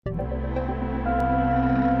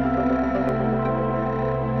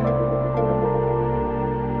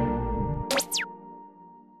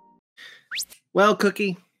Well,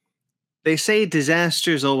 Cookie, they say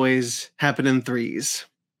disasters always happen in threes.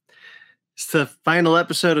 It's the final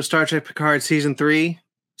episode of Star Trek Picard Season 3.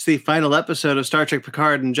 It's the final episode of Star Trek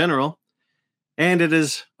Picard in general. And it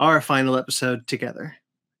is our final episode together.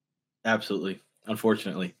 Absolutely.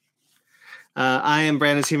 Unfortunately. I am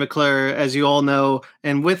Brandon C. McClure, as you all know,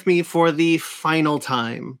 and with me for the final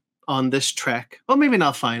time on this trek. Well, maybe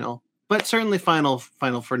not final, but certainly final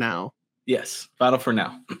for now. Yes, final for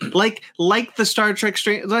now. like the Star Trek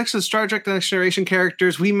Next Generation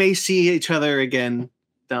characters, we may see each other again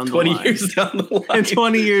down the 20 line. years down the line. And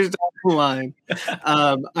 20 years down the line.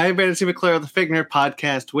 I'm Brandon C. McClure of the Fig Nerd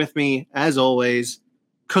Podcast. With me, as always,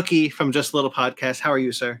 Cookie from Just a Little Podcast. How are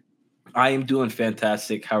you, sir? I am doing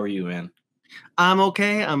fantastic. How are you, man? I'm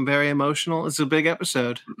okay. I'm very emotional. It's a big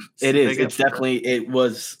episode. It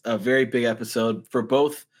was a very big episode for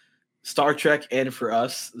both Star Trek and for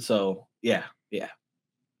us. So, yeah.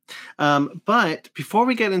 But before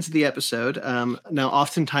we get into the episode, now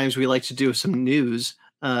oftentimes we like to do some news,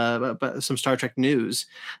 but some Star Trek news.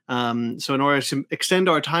 So in order to extend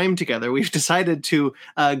our time together, we've decided to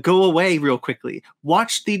go away real quickly,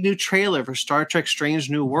 watch the new trailer for Star Trek Strange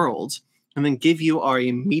New Worlds, and then give you our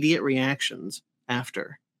immediate reactions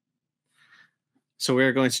after. So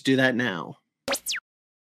we're going to do that now.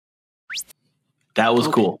 That was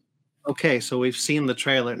cool. Okay, so we've seen the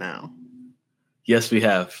trailer now. Yes, we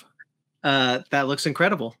have. That looks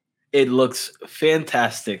incredible. It looks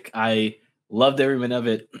fantastic. I loved every minute of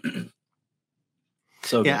it.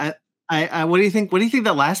 So yeah, I what do you think? What do you think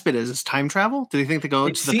that last bit is? Is time travel? Do you think they go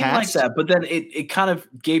to the past? Like that, but then it kind of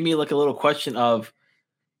gave me like a little question of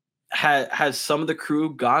has some of the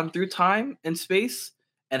crew gone through time and space,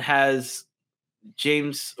 and has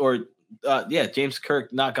James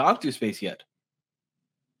Kirk not gone through space yet?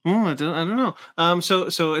 I don't know.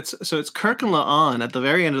 So it's Kirk and La'an at the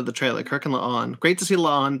very end of the trailer. Kirk and La'an. Great to see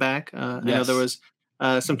La'an back. Yes. I know there was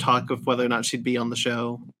some talk of whether or not she'd be on the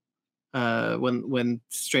show when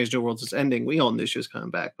Strange New Worlds is ending. We all knew she was coming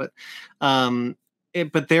back, but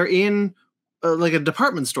they're in like a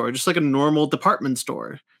department store, just like a normal department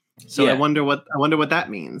store. So yeah. I wonder what that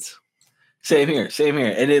means. Same here,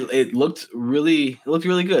 and it looked really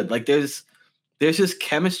good. Like there's this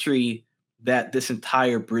chemistry that this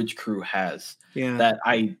entire bridge crew has that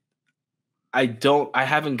I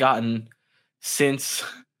haven't gotten since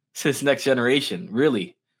Next Generation,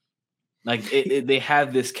 really. Like they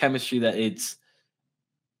have this chemistry that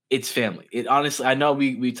it's family. It honestly, I know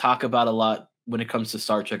we talk about a lot when it comes to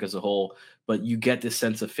Star Trek as a whole, but you get this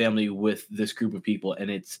sense of family with this group of people,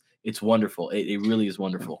 and it's wonderful. It really is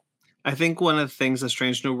wonderful. I think one of the things that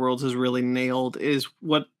Strange New Worlds has really nailed is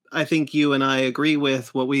what I think you and I agree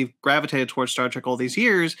with, what we've gravitated towards Star Trek all these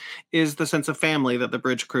years, is the sense of family that the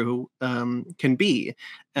bridge crew can be.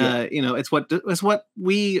 It's what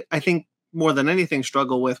we, I think, more than anything,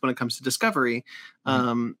 struggle with when it comes to Discovery.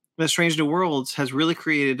 The Strange New Worlds has really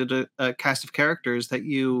created a cast of characters that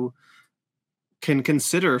you can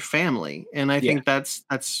consider family, and I think that's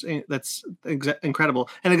incredible,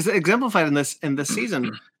 and exemplified in this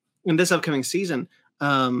season, in this upcoming season.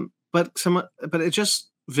 But it just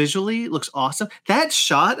visually looks awesome. That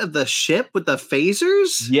shot of the ship with the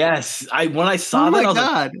phasers. Yes, when I saw that, I was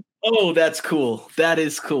like, "Oh, that's cool. That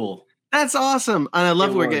is cool. That's awesome." And I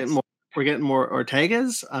love we're getting more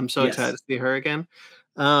Ortegas. I'm so excited to see her again.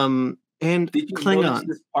 And did you Klingons.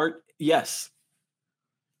 This part? Yes.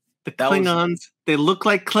 The Klingons, they look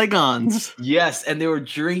like Klingons. Yes, and they were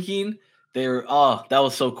drinking. That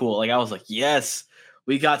was so cool. Like I was like, yes,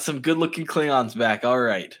 we got some good-looking Klingons back. All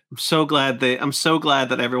right. I'm so glad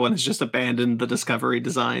that everyone has just abandoned the Discovery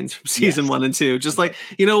designs from season 1 and 2. Just like,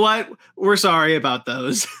 you know what? We're sorry about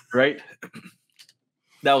those. Right?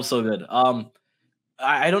 That was so good.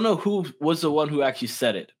 I don't know who was the one who actually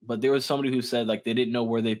said it, but there was somebody who said like they didn't know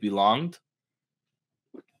where they belonged.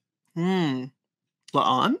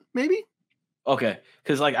 La'an, maybe? Okay,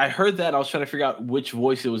 because like I heard that, I was trying to figure out which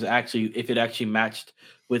voice it was actually, if it actually matched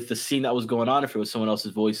with the scene that was going on, if it was someone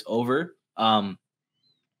else's voice over. I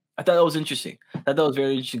thought that was interesting. I thought that was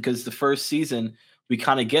very interesting because the first season we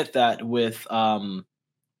kind of get that with some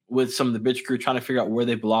of the bridge crew trying to figure out where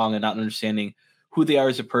they belong and not understanding who they are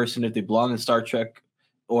as a person, if they belong in Star Trek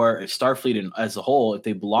or Starfleet as a whole, if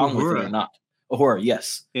they belong with it or not. Uhura,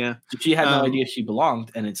 yes. Yeah. So she had no idea she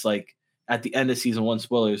belonged, and it's like at the end of season 1,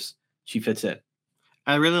 spoilers, she fits in.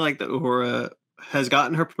 I really like that Uhura has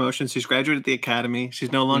gotten her promotion. She's graduated the academy.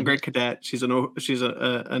 She's no longer a cadet. She's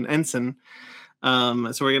an ensign.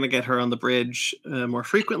 So we're gonna get her on the bridge more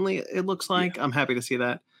frequently. It looks like. I'm happy to see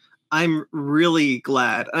that. I'm really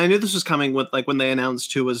glad. I knew this was coming with like when they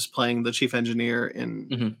announced who was playing the chief engineer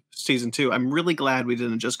in season 2. I'm really glad we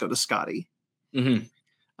didn't just go to Scotty.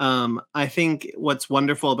 I think what's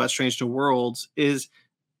wonderful about Strange New Worlds is,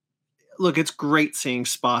 look, it's great seeing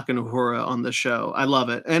Spock and Uhura on the show. I love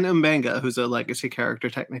it. And M'Benga, who's a legacy character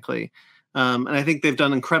technically. And I think they've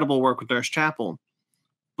done incredible work with Nurse Chapel.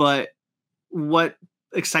 But what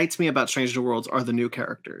excites me about Strange New Worlds are the new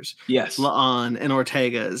characters. Yes. La'an and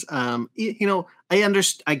Ortega's.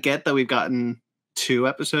 I get that we've gotten 2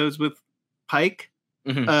 episodes with Pike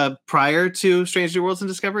prior to Strange New Worlds and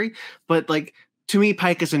Discovery. But like, to me,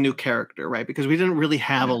 Pike is a new character, right? Because we didn't really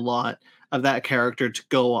have a lot of that character to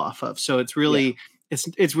go off of. So it's really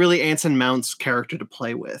it's really Anson Mount's character to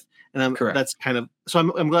play with. And that's kind of, so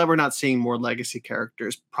I'm glad we're not seeing more legacy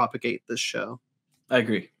characters propagate this show. I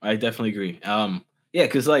agree. I definitely agree.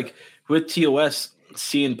 Because like with TOS,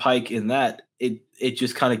 seeing Pike in that, it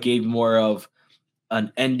just kind of gave more of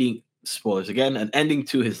an ending, spoilers again, an ending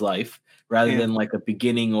to his life rather than like a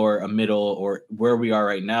beginning or a middle or where we are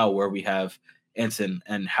right now, where we have Anson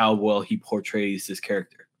and how well he portrays this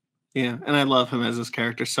character. Yeah, and I love him as this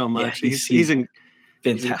character so much. Yeah, he's fantastic.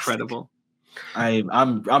 He's Incredible.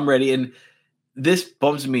 I'm ready, and this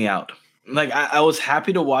bums me out. Like I was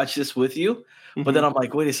happy to watch this with you, but then I'm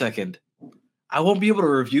like, wait a second, I won't be able to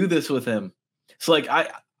review this with him. So like I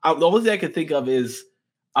the only thing I could think of is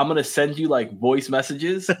I'm gonna send you like voice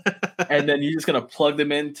messages, and then you're just gonna plug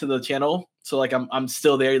them into the channel. So like I'm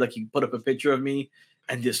still there. Like you put up a picture of me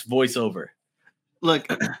and just voice over. Look,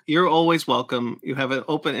 you're always welcome. You have an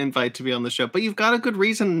open invite to be on the show, but you've got a good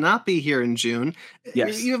reason to not be here in June.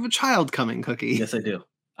 Yes. You have a child coming, Cookie. Yes, I do.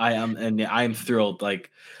 I am, and I am thrilled.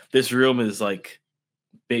 Like this room is like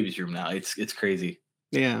baby's room now. It's crazy.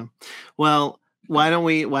 Yeah. Well, why don't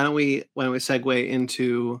we segue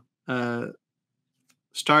into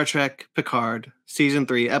Star Trek Picard season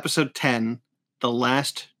 3, episode 10, The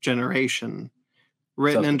Last Generation,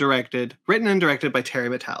 written and directed by Terry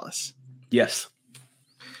Matalas. Yes.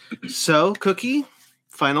 So, Cookie,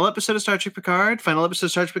 final episode of Star Trek Picard,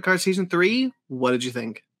 season 3. What did you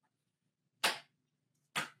think?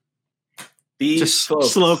 These folks,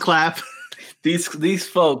 slow clap. These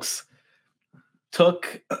folks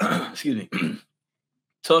took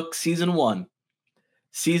took season 1,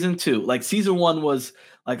 season 2. Like season 1 was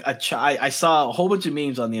like I saw a whole bunch of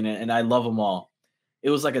memes on the internet, and I love them all. It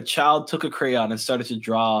was like a child took a crayon and started to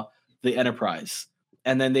draw the Enterprise,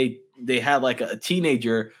 and then they had like a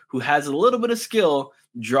teenager who has a little bit of skill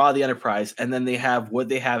draw the Enterprise, and then they have what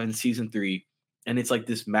they have in season 3, and it's like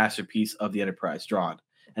this masterpiece of the Enterprise drawn.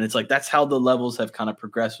 And it's like that's how the levels have kind of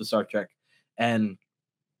progressed with Star Trek. And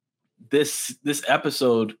this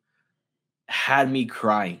episode had me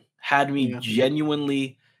crying,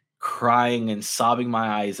 genuinely crying and sobbing my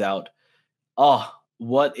eyes out. Oh,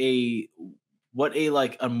 what a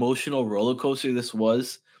like emotional roller coaster this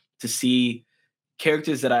was to see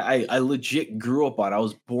characters that I legit grew up on. I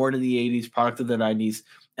was born in the 80s, product of the 90s,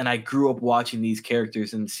 and I grew up watching these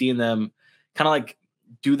characters and seeing them kind of like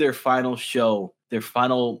do their final show, their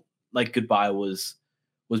final like goodbye was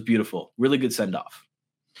beautiful. Really good send off.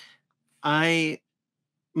 I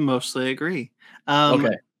mostly agree.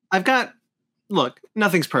 Okay. Look,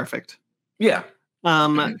 nothing's perfect. Yeah.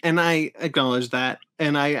 And I acknowledge that.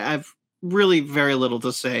 And I've really very little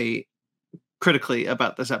to say critically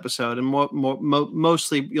about this episode, and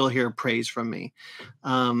mostly you'll hear praise from me.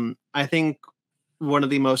 I think one of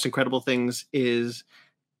the most incredible things is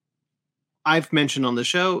I've mentioned on the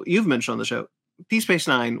show, you've mentioned on the show, Deep Space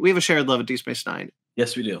Nine. We have a shared love of Deep Space Nine.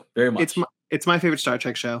 Yes, we do. Very much. It's my favorite Star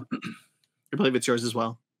Trek show. I believe it's yours as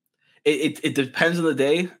well. It depends on the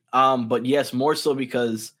day, but yes, more so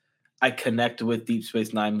because I connect with Deep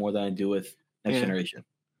Space Nine more than I do with Next Generation.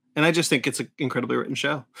 And I just think it's an incredibly written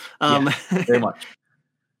show. Very much.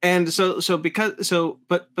 And but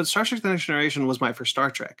Star Trek: The Next Generation was my first Star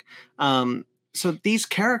Trek. So these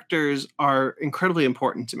characters are incredibly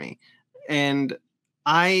important to me, and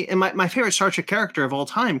my favorite Star Trek character of all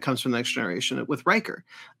time comes from the Next Generation with Riker.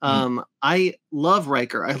 I love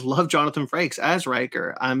Riker. I love Jonathan Frakes as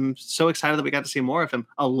Riker. I'm so excited that we got to see more of him,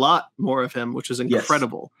 a lot more of him, which is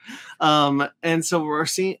incredible. Yes. And so we're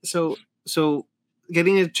seeing so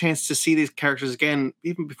getting a chance to see these characters again,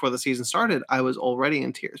 even before the season started, I was already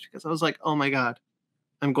in tears because I was like, oh my God,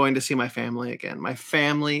 I'm going to see my family again. My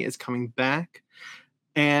family is coming back.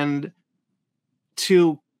 And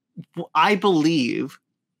I believe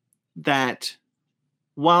that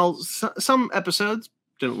while some episodes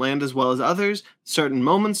didn't land as well as others, certain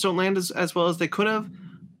moments don't land as well as they could have,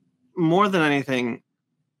 more than anything,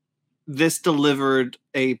 this delivered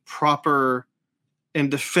a proper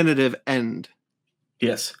and definitive end.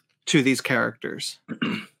 Yes. To these characters.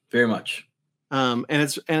 Very much. And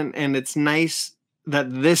it's nice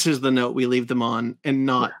that this is the note we leave them on and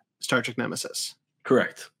not Star Trek Nemesis.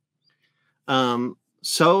 Correct.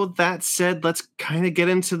 So that said, let's kind of get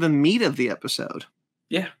into the meat of the episode.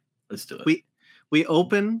 Yeah, let's do it. We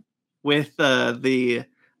open with the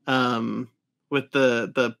pan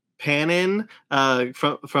in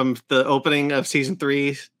from the opening of season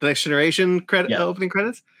 3, The Next Generation opening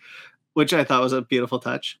credits, which I thought was a beautiful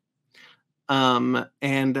touch. And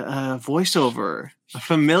voiceover, a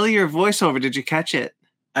familiar voiceover. Did you catch it?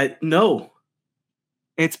 No.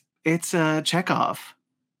 It's Chekhov.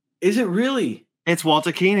 Is it really? It's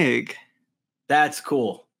Walter Koenig. That's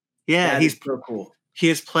cool. Yeah, he's so cool. He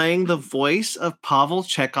is playing the voice of Pavel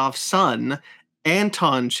Chekhov's son,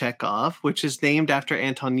 Anton Chekhov, which is named after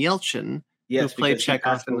Anton Yelchin, who played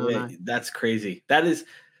Chekhov in the. That's crazy.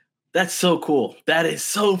 That's so cool. That is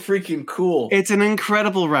so freaking cool. It's an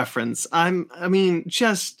incredible reference.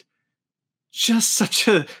 Just such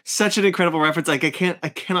an incredible reference. Like I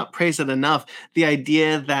cannot praise it enough. The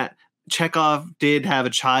idea that Chekhov did have a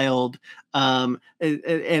child, and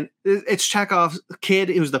it's Chekhov's kid.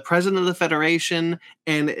 He was the president of the Federation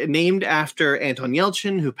and named after Anton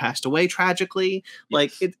Yelchin, who passed away tragically. Yes.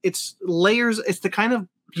 Like it's layers. It's the kind of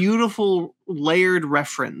beautiful layered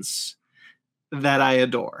reference that I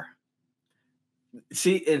adore.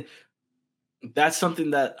 See, and that's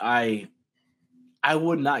something that I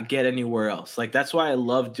would not get anywhere else. Like that's why I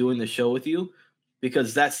love doing the show with you,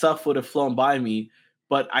 because that stuff would have flown by me.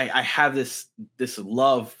 But I have this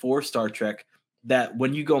love for Star Trek that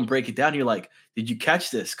when you go and break it down, you're like, did you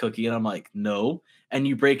catch this, Cookie? And I'm like, no. And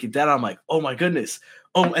you break it down, I'm like, oh my goodness.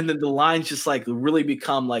 Oh, and then the lines just like really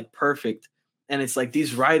become like perfect. And it's like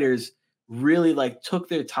these writers really like took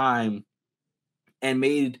their time and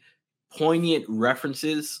made poignant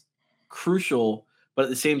references crucial, but at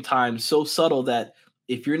the same time so subtle that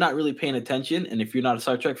if you're not really paying attention and if you're not a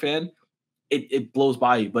Star Trek fan, it blows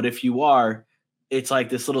by you. But if you are, it's like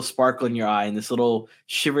this little sparkle in your eye and this little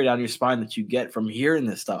shiver down your spine that you get from hearing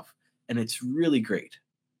this stuff, and it's really great.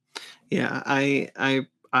 Yeah,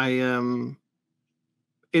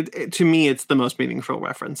 it to me it's the most meaningful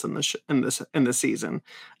reference in this season.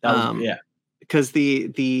 Because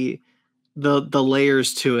the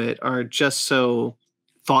layers to it are just so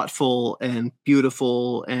thoughtful and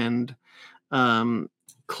beautiful and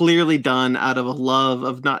clearly done out of a love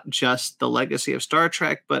of not just the legacy of Star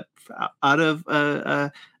Trek, but out of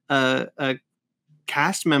a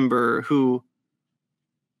cast member who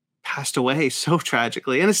passed away so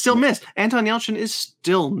tragically and is still missed. Anton Yelchin is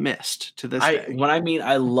still missed to this day.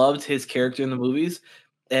 I loved his character in the movies,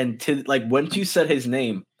 and once you said his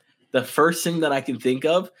name, the first thing that I can think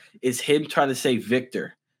of is him trying to say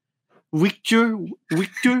Victor. Victor.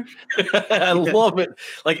 I love it.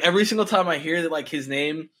 Like every single time I hear that, like his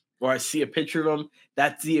name or I see a picture of him,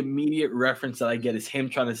 that's the immediate reference that I get is him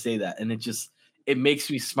trying to say that, and it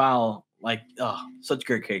makes me smile. Like, oh, such a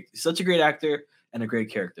great character, such a great actor, and a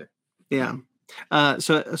great character. Yeah.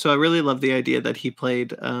 So I really love the idea that he played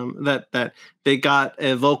that they got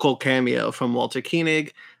a vocal cameo from Walter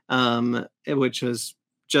Koenig, which was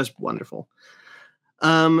just wonderful.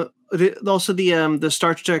 Also the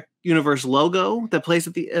Star Trek universe logo that plays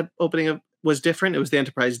at the opening was different. It was the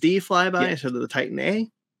Enterprise D flyby instead of the Titan A,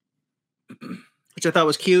 which I thought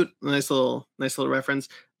was cute. Nice little reference.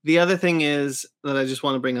 The other thing is that I just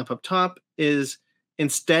want to bring up top is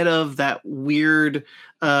instead of that weird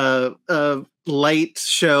light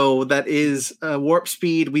show that is warp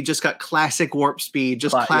speed, we just got classic warp speed,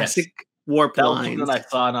 just classic warp lines. That was something I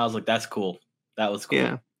saw and I was like, that's cool. That was cool.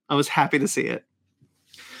 Yeah, I was happy to see it.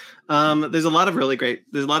 There's a lot of really great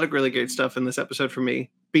stuff in this episode for me.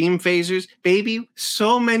 Beam phasers, baby,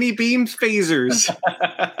 so many beam phasers.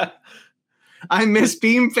 I miss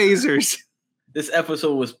beam phasers. This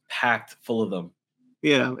episode was packed full of them.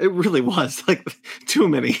 Yeah, it really was, like too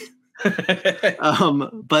many.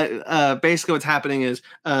 But basically what's happening is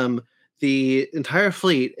the entire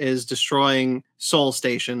fleet is destroying Sol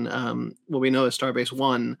Station, what we know as Starbase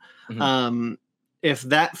 1. Mm-hmm. If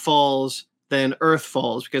that falls, then Earth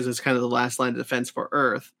falls because it's kind of the last line of defense for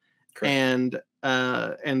Earth. Correct.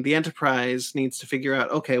 And the Enterprise needs to figure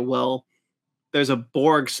out, okay, well, there's a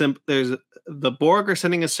Borg. The Borg are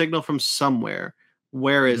sending a signal from somewhere.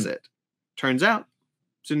 Where is it? Turns out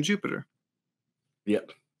it's in Jupiter.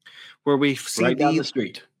 Yep. Where we see right down the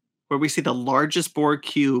street. Where we see the largest Borg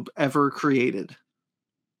cube ever created.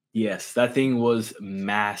 Yes, that thing was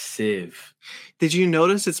massive. Did you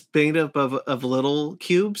notice it's made up of little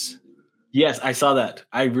cubes? Yes, I saw that.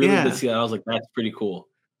 I really did see that. I was like, that's pretty cool.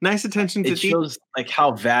 Nice attention to detail. It shows like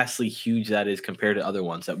how vastly huge that is compared to other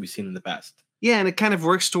ones that we've seen in the past. Yeah, and it kind of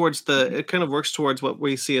works towards what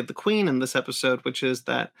we see at the Queen in this episode, which is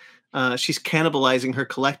that she's cannibalizing her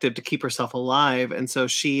collective to keep herself alive, and so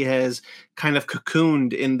she has kind of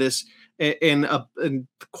cocooned in this in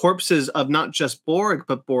corpses of not just Borg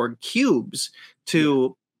but Borg cubes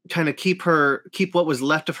to kind of keep what was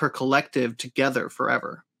left of her collective together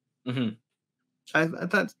forever. Mm-hmm. I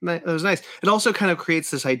thought that was nice. It also kind of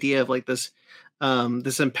creates this idea of like this.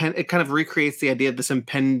 It kind of recreates the idea of this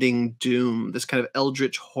impending doom, this kind of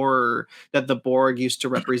eldritch horror that the Borg used to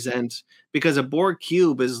represent. Because a Borg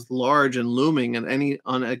cube is large and looming, and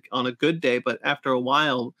on a good day, but after a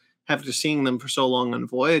while, after seeing them for so long on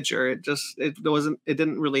Voyager, it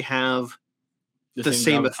didn't really have the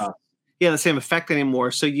same effect anymore.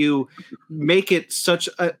 So you make it such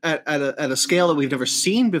at a scale that we've never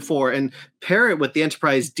seen before, and pair it with the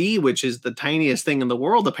Enterprise D, which is the tiniest thing in the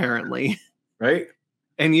world, apparently. Right?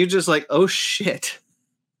 And you're just like, oh, shit.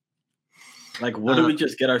 Like, what did we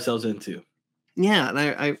just get ourselves into? Yeah. And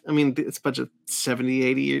I mean, it's a bunch of 70,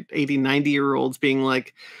 80, 90-year-olds being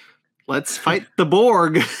like, let's fight the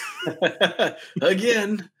Borg.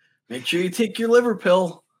 Again, make sure you take your liver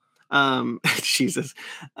pill. Jesus.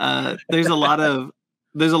 There's a lot of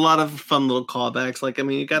fun little callbacks. Like, I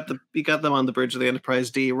mean, you got them on the bridge of the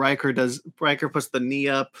Enterprise D. Riker puts the knee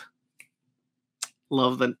up.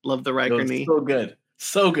 Love the Riker knee.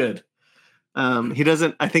 So good. He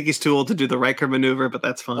doesn't. I think he's too old to do the Riker maneuver, but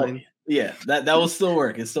that's fine. Oh, yeah, that will still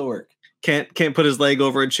work. It still work. Can't put his leg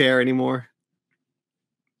over a chair anymore.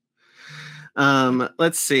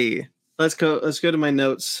 Let's see. Let's go to my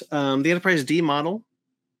notes. The Enterprise D model.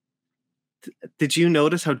 Did you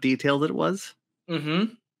notice how detailed it was?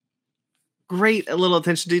 Mm-hmm. Great, a little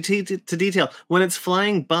attention to detail. When it's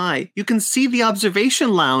flying by, you can see the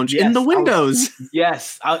observation lounge in the windows.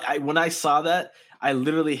 I when I saw that, I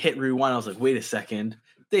literally hit rewind. I was like, wait a second.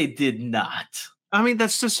 They did not. I mean,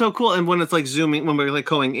 that's just so cool. And when it's like zooming, when we're like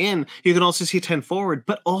going in, you can also see 10 forward,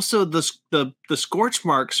 but also the scorch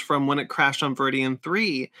marks from when it crashed on Viridian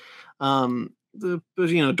 3.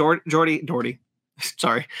 Geordi.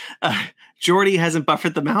 Sorry. Geordi hasn't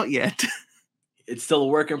buffered them out yet. It's still a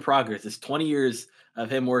work in progress. It's 20 years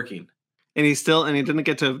of him working. And he didn't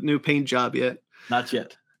get to a new paint job yet. Not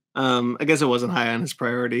yet. I guess it wasn't high on his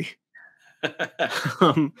priority.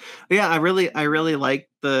 Yeah, I really like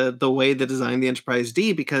the way they designed the Enterprise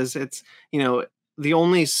D, because it's, the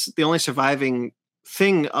only surviving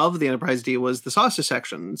thing of the Enterprise D was the saucer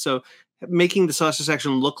section. So making the saucer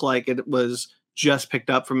section look like it was just picked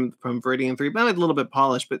up from Viridian 3, but a little bit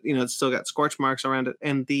polished, but it's still got scorch marks around it.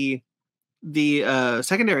 And the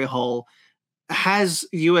secondary hull has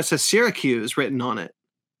USS Syracuse written on it.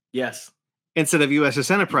 Yes. Instead of USS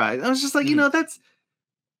Enterprise. I was just like,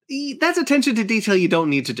 that's attention to detail you don't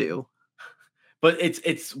need to do. But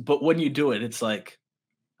but when you do it, it's like,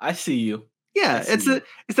 I see you. Yeah, it's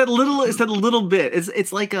that little bit.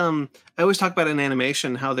 It's like I always talk about in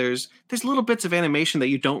animation how there's little bits of animation that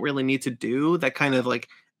you don't really need to do that kind of like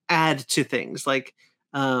add to things. Like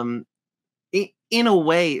in a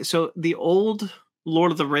way, so the old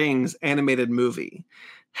Lord of the Rings animated movie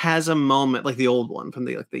has a moment, like the old one from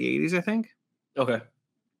the 80s, I think. Okay.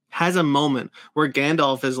 Has a moment where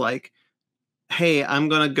Gandalf is like, hey, I'm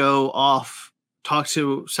going to go off, talk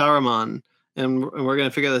to Saruman, and we're going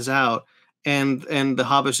to figure this out. And the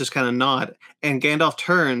hobbits just kind of nod. And Gandalf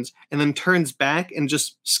turns and then turns back and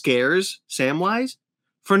just scares Samwise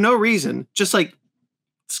for no reason. Just like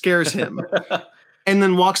scares him. And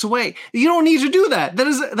then walks away. You don't need to do that. That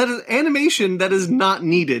is animation that is not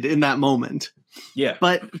needed in that moment. Yeah.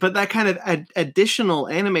 But that kind of additional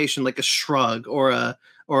animation, like a shrug or a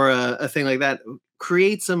thing like that,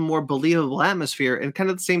 creates a more believable atmosphere. And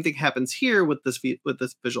kind of the same thing happens here with this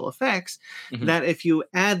visual effects. Mm-hmm. That if you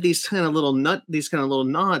add these kind of little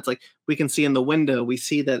nods, like we can see in the window, we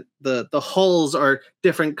see that the hulls are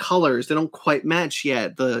different colors. They don't quite match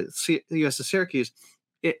yet. The USS Syracuse.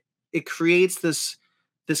 It creates this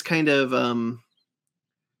kind of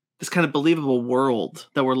believable world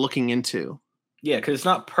that we're looking into. Yeah, because it's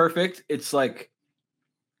not perfect. It's like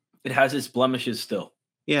it has its blemishes still.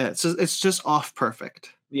 Yeah, it's just off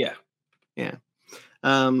perfect. Yeah. I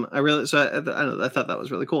thought that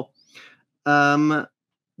was really cool.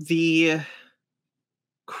 The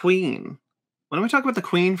Queen. Why don't we talk about the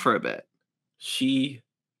Queen for a bit? She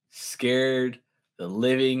scared the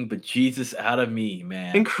living bejesus out of me,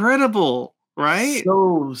 man. Incredible, right?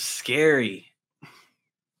 So scary.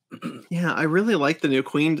 Yeah, I really like the new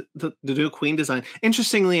queen, the new queen design.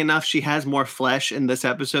 Interestingly enough, she has more flesh in this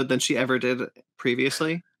episode than she ever did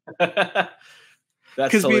previously. That's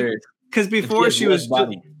hilarious. Because And she before has she less was,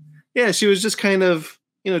 body. yeah, she was just kind of,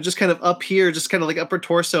 just kind of up here, just kind of like upper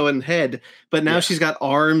torso and head. But now she's got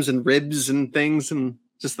arms and ribs and things, and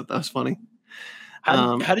just that was funny.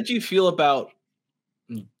 How did you feel about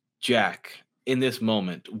Jack in this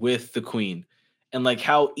moment with the queen, and like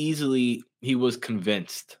how easily he was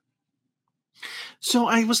convinced? So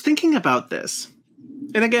I was thinking about this,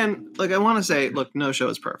 and again, like I want to say, look, no show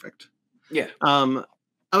is perfect. Yeah.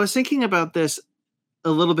 I was thinking about this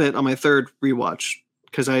a little bit on my third rewatch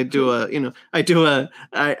because I do okay,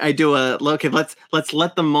 let's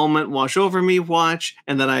let the moment wash over me watch,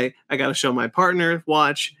 and then I got to show my partner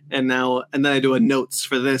watch, and then I do a notes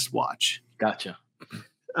for this watch. Gotcha.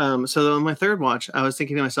 So on my third watch, I was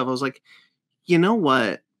thinking to myself, I was like, you know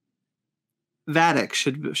what? Vadic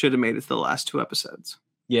should have made it to the last 2 episodes.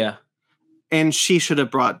 Yeah. And she should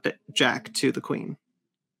have brought Jack to the queen.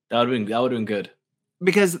 That would have been good.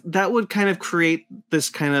 Because that would kind of create this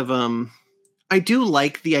kind of I do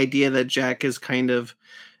like the idea that Jack is kind of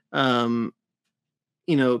kind of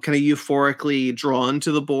euphorically drawn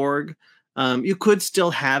to the Borg. You could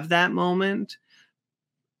still have that moment,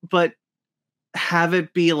 but have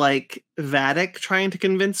it be like Vadic trying to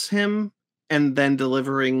convince him and then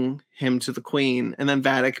delivering him to the queen, and then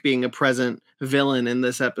Vadic being a present villain in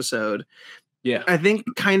this episode. Yeah. I think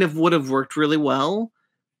kind of would have worked really well.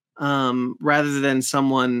 Rather than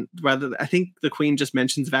I think the queen just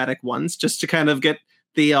mentions Vadic once just to kind of get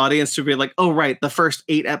the audience to be like, oh, right, the first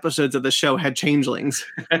 8 episodes of the show had changelings.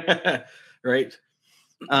 Right.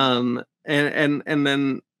 And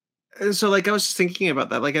then, so like, I was just thinking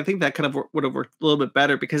about that. Like, I think that kind of would have worked a little bit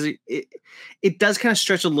better because it does kind of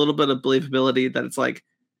stretch a little bit of believability that it's like,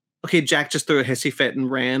 okay, Jack just threw a hissy fit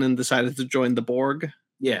and ran and decided to join the Borg.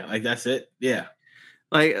 Yeah. Like that's it. Yeah.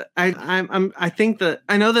 Like I think that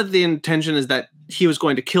I know that the intention is that he was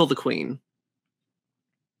going to kill the queen,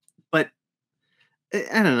 but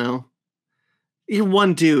I don't know. You're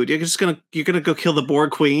one dude. You're gonna go kill the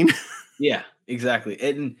Borg queen. Yeah, exactly.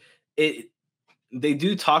 And they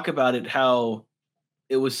do talk about it, how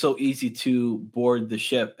it was so easy to board the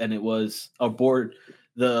ship, and it was board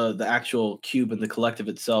the actual cube and the collective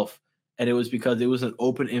itself, and it was because it was an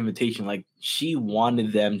open invitation. Like she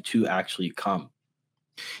wanted them to actually come.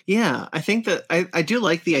 Yeah, I think that I do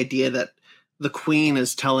like the idea that the queen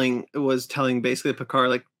was telling basically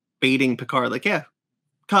Picard, like baiting Picard, like, yeah,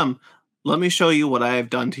 come, let me show you what I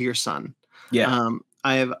have done to your son. Yeah.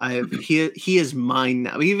 He is mine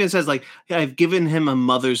now. He even says like, I've given him a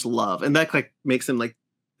mother's love, and that like makes him like,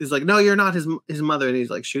 he's like, no, you're not his mother, and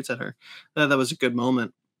he's like shoots at her. That was a good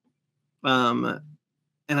moment. And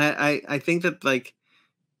I think that like,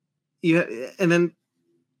 and then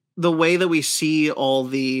the way that we see all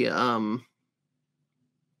the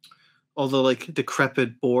like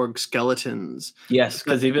decrepit Borg skeletons. Yes,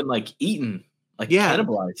 because they've been like eaten, like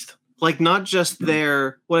cannibalized. Like not just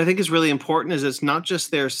their, what I think is really important is it's not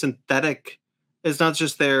just their synthetic, it's not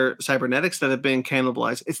just their cybernetics that have been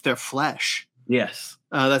cannibalized, it's their flesh. Yes.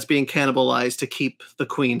 That's being cannibalized to keep the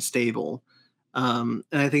queen stable. And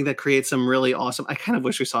I think that creates some really awesome, I kind of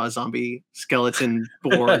wish we saw a zombie skeleton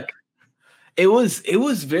Borg. It was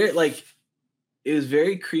very like, it was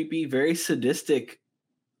very creepy, very sadistic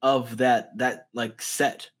of that like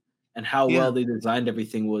set, and how well they designed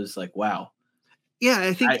everything was like, wow. Yeah,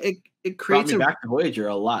 I think it creates brought me back to Voyager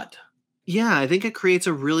a lot. Yeah, I think it creates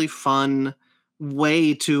a really fun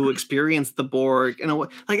way to experience the Borg in a way.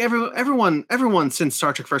 Like everyone since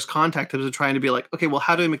Star Trek First Contact has been trying to be like, okay, well,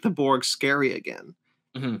 how do we make the Borg scary again?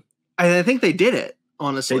 Mm-hmm. I think they did it,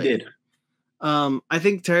 honestly. They did. I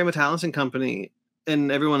think Terry Matalas and company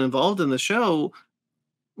and everyone involved in the show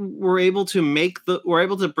were able to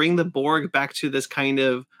bring the Borg back to this kind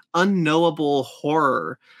of unknowable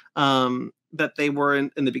horror that they were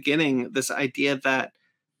in the beginning. This idea that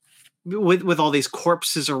with all these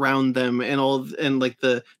corpses around them and like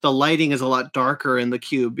the lighting is a lot darker in the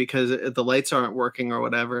cube because the lights aren't working or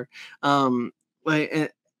whatever. I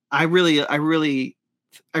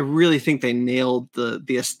really think they nailed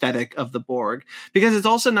the aesthetic of the Borg, because it's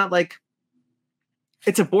also not like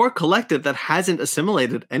it's a Borg collective that hasn't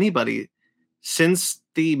assimilated anybody since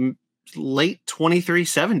the late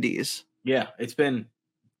 2370s. Yeah, it's been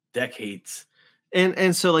decades.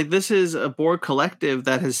 And so like this is a Borg collective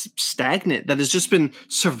that has stagnant, that has just been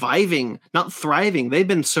surviving, not thriving. They've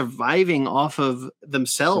been surviving off of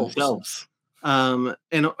themselves. In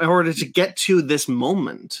order to get to this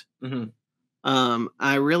moment. Mm-hmm.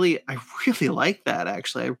 I really like that.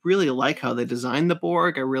 Actually, I really like how they designed the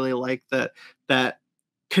Borg. I really like that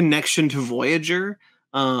connection to Voyager.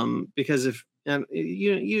 Because if and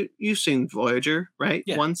you've seen Voyager, right?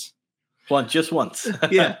 Yeah. Once. Just once.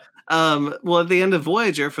 Yeah. Well, at the end of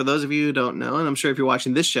Voyager, for those of you who don't know, and I'm sure if you're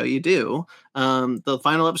watching this show, you do. The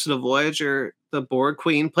final episode of Voyager, the Borg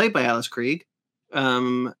Queen, played by Alice Krieg,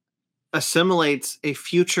 assimilates a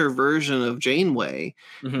future version of Janeway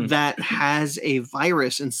that has a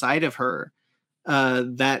virus inside of her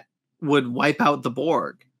that would wipe out the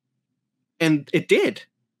Borg, and it did.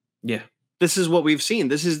 Yeah, this is what we've seen.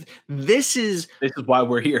 This is why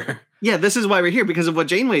we're here. Yeah, this is why we're here, because of what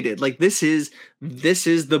Janeway did. Like, this is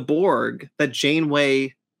the Borg that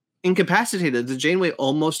Janeway incapacitated, that Janeway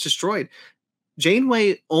almost destroyed.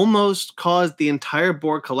 Janeway almost caused the entire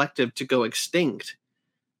Borg collective to go extinct.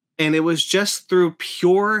 And it was just through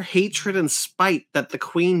pure hatred and spite that the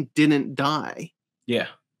Queen didn't die. Yeah.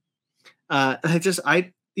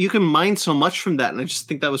 You can mine so much from that, and I just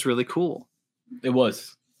think that was really cool. It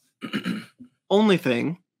was. Only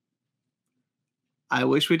thing, I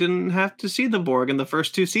wish we didn't have to see the Borg in the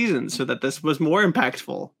first 2 seasons so that this was more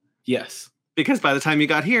impactful. Yes. Because by the time you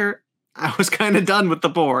got here, I was kind of done with the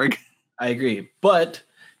Borg. I agree. But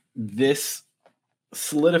this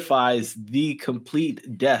solidifies the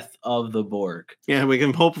complete death of the Borg. Yeah, we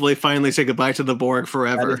can hopefully finally say goodbye to the Borg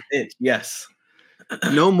forever. That is it. Yes.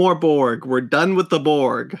 No more Borg. We're done with the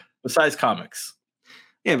Borg. Besides comics.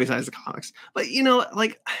 Yeah, besides the comics. But,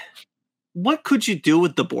 like, what could you do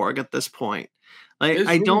with the Borg at this point? Like,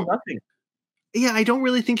 nothing. Yeah, I don't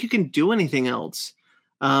really think you can do anything else.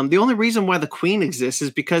 The only reason why the Queen exists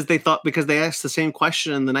is because they asked the same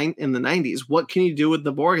question in the 90s. What can you do with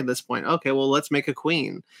the Borg at this point? Okay, well, let's make a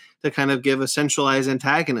Queen to kind of give a centralized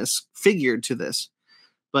antagonist figure to this.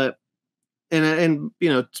 But and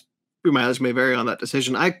your mileage may vary on that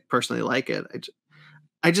decision. I personally like it.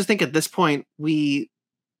 I just think at this point we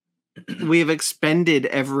have expended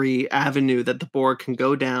every avenue that the Borg can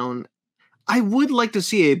go down. I would like to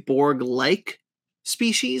see a Borg-like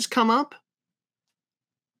species come up.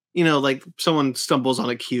 Like someone stumbles on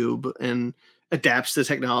a cube and adapts the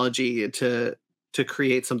technology to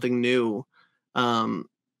create something new. Kind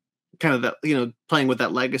of that, playing with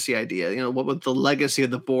that legacy idea. What would the legacy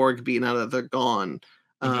of the Borg be now that they're gone?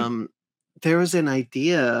 There was an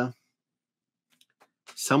idea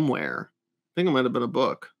somewhere, I think it might have been a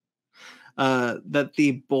book, that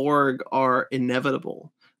the Borg are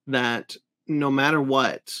inevitable, that no matter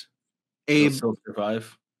what, they'll still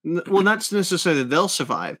survive. Well, not necessarily they'll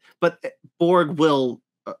survive, but Borg will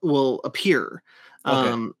appear.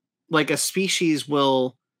 Okay. Like a species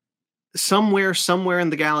will somewhere in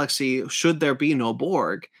the galaxy, should there be no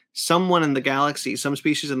Borg, someone in the galaxy, some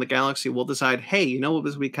species in the galaxy will decide, hey, what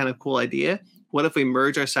would be kind of cool idea? What if we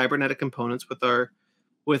merge our cybernetic components with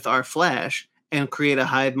our flesh and create a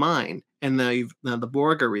hive mind? And now the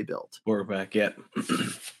Borg are rebuilt. Borg back, yeah.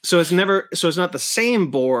 So it's not the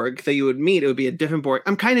same Borg that you would meet. It would be a different Borg.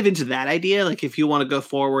 I'm kind of into that idea. Like, if you want to go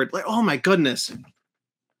forward, like, oh my goodness,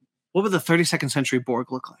 what would the 32nd century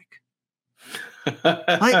Borg look like?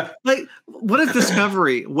 like what if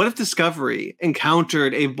Discovery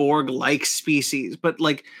encountered a Borg-like species, but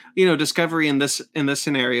like, Discovery in this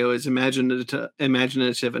scenario is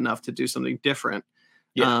imaginative enough to do something different.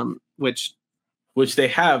 Yeah. Which they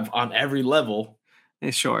have on every level.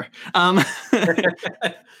 Sure.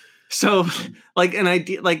 So like an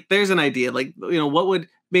idea, like there's an idea, like, what would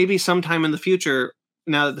maybe sometime in the future,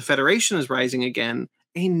 now that the Federation is rising again,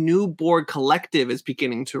 a new Borg collective is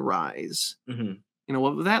beginning to rise. Mm-hmm.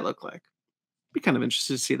 What would that look like? Be kind of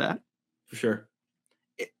interested to see that. For sure.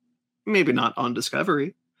 Maybe not on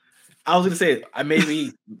Discovery. I was going to say, I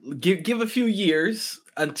maybe give a few years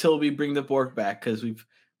until we bring the Borg back, because we've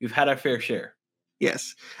had our fair share.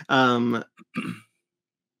 Yes.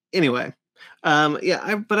 Anyway, but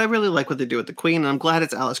I really like what they do with the Queen. And I'm glad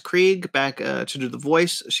it's Alice Krieg back to do the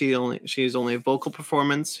voice. She's only a vocal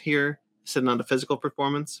performance here, sitting on a physical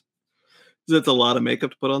performance. That's a lot of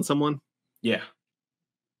makeup to put on someone. Yeah.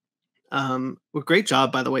 Well, great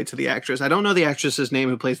job, by the way, to the actress. I don't know the actress's name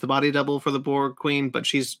who plays the body double for the Borg Queen, but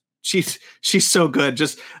she's so good.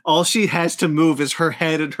 Just all she has to move is her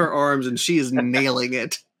head and her arms, and she is nailing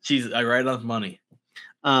it. She's right on money.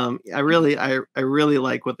 I really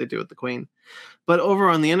like what they do with the Queen. But over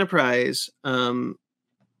on the Enterprise,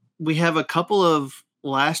 we have a couple of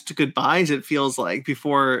last goodbyes, it feels like,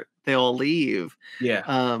 before they all leave.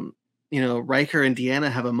 Yeah. Riker and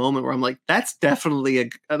Deanna have a moment where I'm like, that's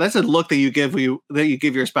definitely that's a look that you give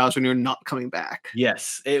your spouse when you're not coming back.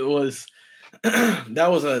 Yes, it was.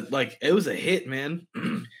 That was it was a hit, man.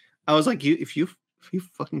 I was like, if you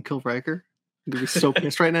fucking kill Riker, I'm gonna be so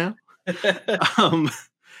pissed right now.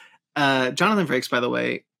 Jonathan Frakes, by the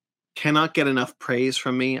way, cannot get enough praise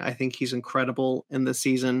from me. I think he's incredible in this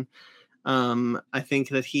season. I think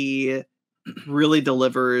that he really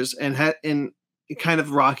delivers and kind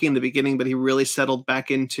of rocky in the beginning, but he really settled back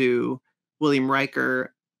into William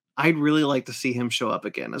Riker. I'd really like to see him show up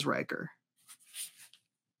again as Riker.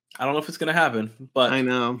 I don't know if it's going to happen, but I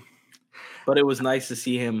know. But it was nice to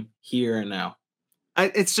see him here and now.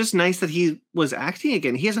 It's just nice that he was acting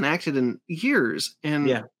again. He hasn't acted in years,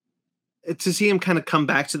 and to see him kind of come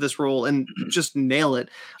back to this role and just nail it.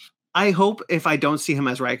 I hope if I don't see him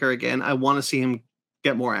as Riker again, I want to see him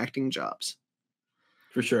get more acting jobs.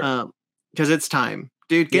 For sure. Because it's time.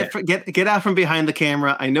 Dude, get out from behind the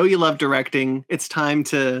camera. I know you love directing. It's time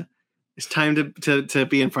to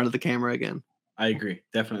be in front of the camera again. I agree.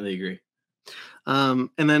 Definitely agree. And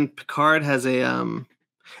then Picard has a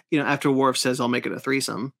after Worf says I'll make it a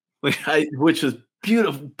threesome. Which was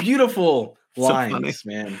beautiful lines, so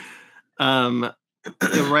man.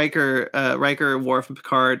 Riker, Worf, and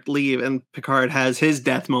Picard leave, and Picard has his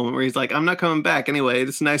death moment where he's like, I'm not coming back anyway.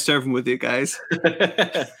 It's nice serving with you guys.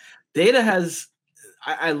 Data has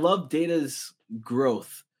I love Data's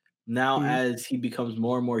growth now as he becomes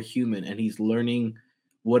more and more human and he's learning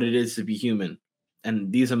what it is to be human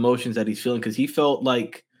and these emotions that he's feeling, because he felt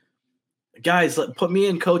like, guys, put me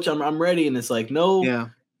in, coach, I'm ready. And it's like, no,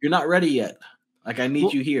 you're not ready yet. Like, I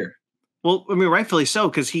need you here. Well, I mean, rightfully so,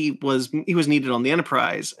 because he was needed on the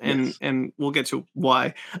Enterprise, and we'll get to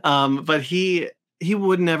why. But he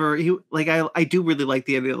would never. I do really like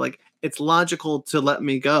the idea. Like, it's logical to let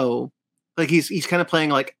me go. Like he's kind of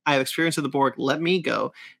playing like, I have experience of the Borg. Let me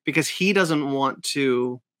go, because he doesn't want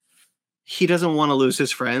to. He doesn't want to lose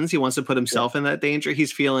his friends. He wants to put himself in that danger.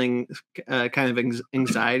 He's feeling kind of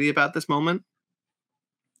anxiety about this moment,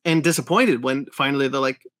 and disappointed when finally they're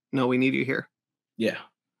like, "No, we need you here." Yeah.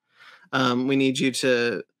 We need you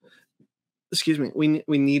to. Excuse me.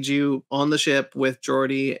 We need you on the ship with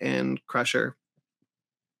Geordi and Crusher.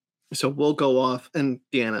 So we'll go off, and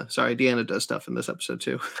Deanna does stuff in this episode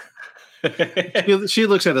too. she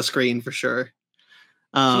looks at a screen for sure.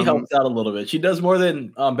 She helps out a little bit. She does more than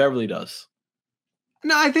Beverly does.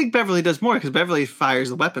 No, I think Beverly does more because Beverly fires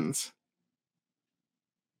the weapons.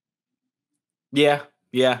 Yeah,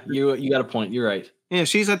 you got a point. You're right. Yeah,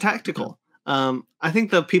 she's a tactical. I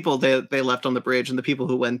think the people they left on the bridge and the people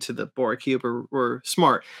who went to the Borg cube were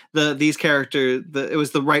smart. These characters, it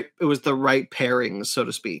was the right pairings, so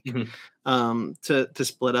to speak, to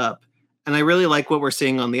split up. And I really like what we're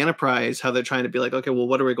seeing on the Enterprise, how they're trying to be like, okay, well,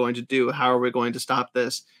 what are we going to do? How are we going to stop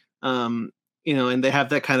this? And they have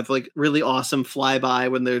that kind of like really awesome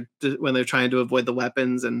flyby when they're trying to avoid the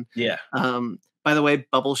weapons. And by the way,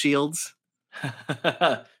 bubble shields.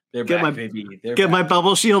 They're back, baby. Get my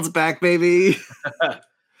bubble shields back, baby.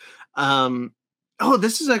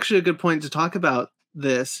 This is actually a good point to talk about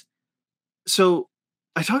this. So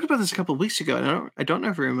I talked about this a couple of weeks ago, and I don't know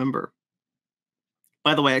if you remember.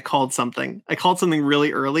 By the way, I called something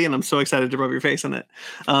really early, and I'm so excited to rub your face in it.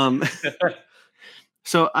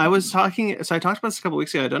 So I talked about this a couple of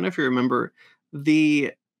weeks ago. I don't know if you remember.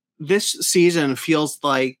 This season feels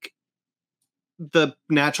like the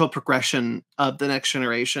natural progression of the Next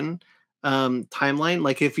Generation timeline.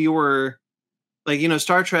 Like if you were,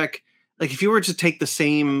 Star Trek, like if you were to take the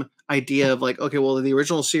same idea of like, okay, well, the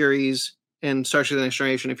original series and Star Trek: The Next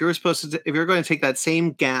Generation, if you were going to take that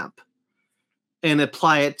same gap and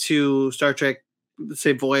apply it to Star Trek, let's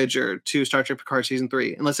say Voyager, to Star Trek Picard season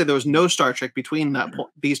 3, and let's say there was no Star Trek between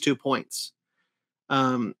these 2 points,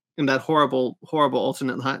 in that horrible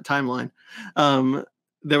alternate timeline,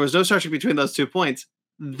 there was no Star Trek between those 2 points.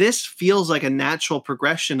 This feels like a natural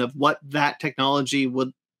progression of what that technology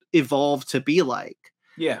would evolve to be like.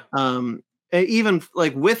 Yeah. Even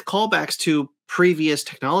like with callbacks to previous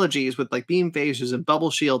technologies with like beam phasers and bubble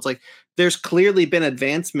shields, like there's clearly been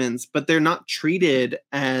advancements, but they're not treated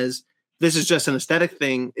as this is just an aesthetic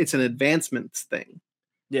thing. It's an advancements thing.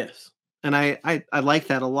 Yes. And I like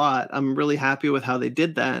that a lot. I'm really happy with how they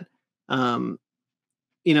did that.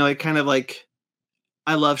 It kind of like,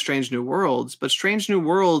 I love Strange New Worlds, but Strange New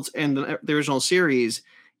Worlds and the original series,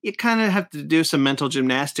 you kind of have to do some mental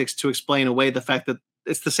gymnastics to explain away the fact that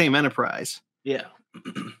it's the same Enterprise. Yeah.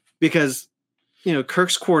 Because,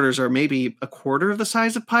 Kirk's quarters are maybe a quarter of the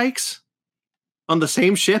size of Pike's on the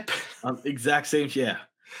same ship. Exact same, yeah.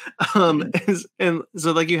 And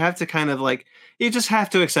so like you have to kind of like, you just have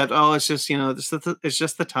to accept, it's just, it's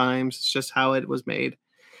just the times, it's just how it was made.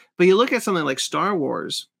 But you look at something like Star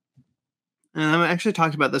Wars, and I actually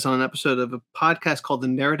talked about this on an episode of a podcast called The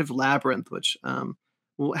Narrative Labyrinth, which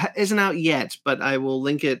isn't out yet, but I will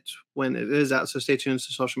link it when it is out. So stay tuned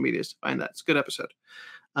to social medias to find that. It's a good episode.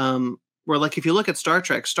 Where like if you look at Star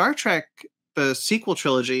Trek, the sequel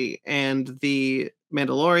trilogy and the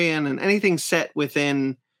Mandalorian and anything set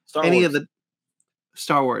within any of the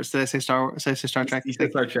Star Wars. Did I say Star Wars? Did I say Star Trek? You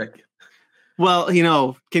said Star Trek. Well,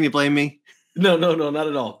 can you blame me? No, not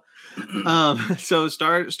at all. So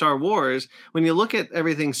Star Wars, when you look at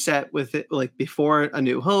everything set with it, like before A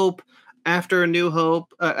New Hope, after A New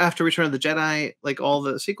Hope, after Return of the Jedi, like all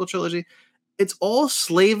the sequel trilogy, it's all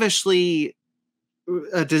slavishly,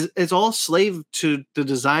 it's all slave to the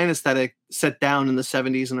design aesthetic set down in the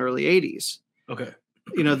 70s and early 80s. Okay.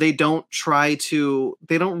 They don't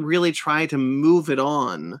really try to move it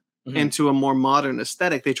on into a more modern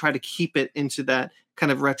aesthetic. They try to keep it into that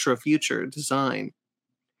kind of retro future design.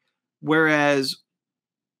 Whereas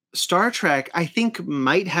Star Trek, I think,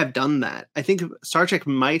 might have done that. I think Star Trek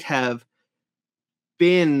might have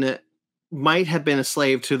been a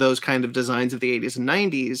slave to those kind of designs of the 80s and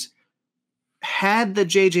 90s had the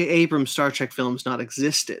J.J. Abrams Star Trek films not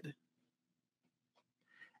existed.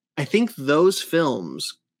 I think those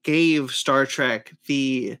films gave Star Trek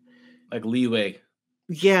the leeway.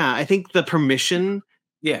 Yeah, I think the permission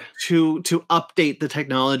to update the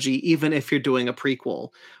technology, even if you're doing a prequel,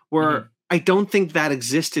 where I don't think that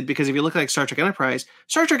existed, because if you look at like Star Trek Enterprise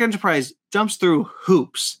jumps through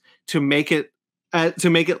hoops to make it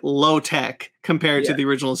low tech compared to the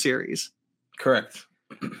original series. Correct.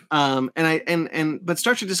 But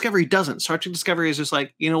Star Trek Discovery doesn't. Star Trek Discovery is just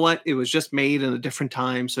like, you know what? It was just made in a different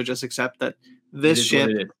time, so just accept that this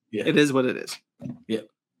ship, it is what it is. Yeah.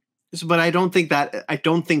 So, but I don't think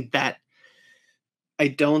that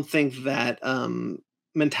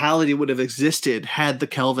mentality would have existed had the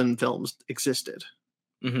Kelvin films existed.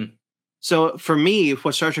 Mm-hmm. So for me,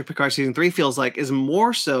 what Star Trek Picard season 3 feels like is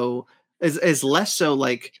less so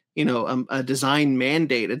like, a design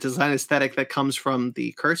mandate, a design aesthetic that comes from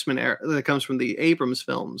the Kurtzman era, that comes from the Abrams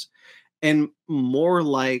films, and more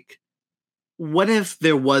like, what if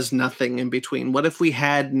there was nothing in between? What if we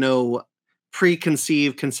had no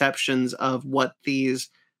preconceived conceptions of what these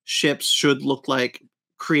ships should look like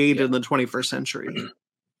created in the 21st century?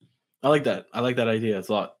 I like that. I like that idea a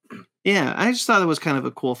lot. Yeah, I just thought it was kind of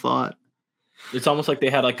a cool thought. It's almost like they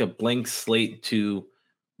had like a blank slate to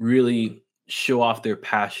really show off their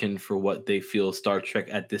passion for what they feel Star Trek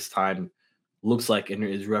at this time looks like and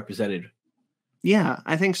is represented. Yeah,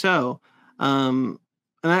 I think so. And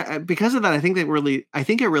because of that, I think it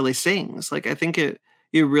really sings. Like, I think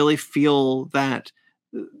you really feel that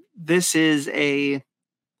this is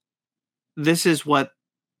what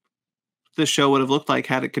the show would have looked like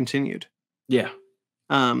had it continued. Yeah.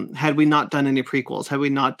 Had we not done any prequels, had we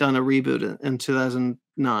not done a reboot in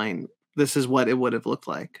 2009, this is what it would have looked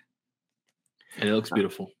like. And it looks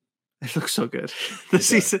beautiful. It looks so good. This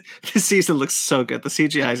season looks so good. The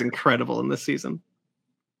CGI is incredible in this season.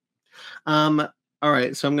 All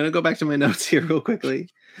right, so I'm going to go back to my notes here real quickly.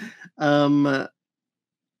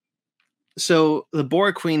 So the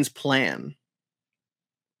Borg Queen's plan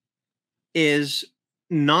is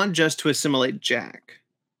not just to assimilate Jack,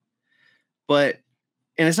 and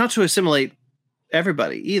it's not to assimilate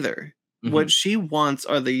everybody either. Mm-hmm. What she wants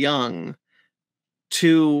are the young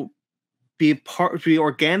to be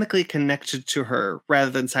organically connected to her rather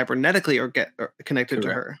than cybernetically connected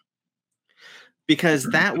to her, because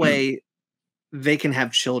that way they can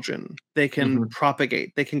have children, they can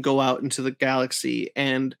propagate, they can go out into the galaxy,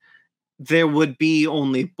 and there would be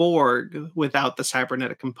only Borg without the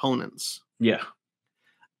cybernetic components. Yeah.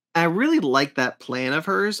 I really like that plan of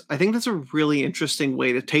hers. I think that's a really interesting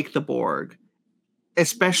way to take the Borg,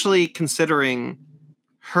 especially considering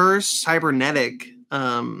her cybernetic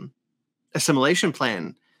assimilation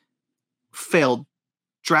plan failed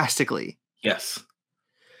drastically. Yes.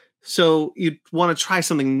 So you want to try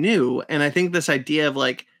something new. And I think this idea of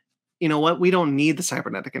like, you know what, we don't need the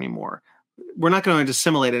cybernetic anymore. We're not going to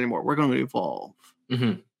assimilate anymore. We're going to evolve.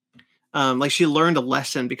 Mm-hmm. Like she learned a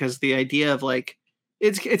lesson, because the idea of like,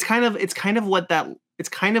 it's kind of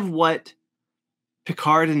what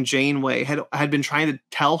Picard and Janeway had been trying to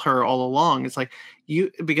tell her all along. It's like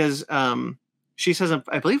because she says,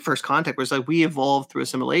 I believe First Contact was like, we evolved through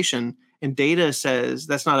assimilation, and Data says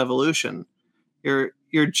that's not evolution. You're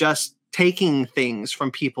just taking things from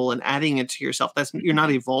people and adding it to yourself. You're not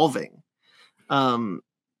evolving. And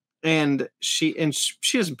she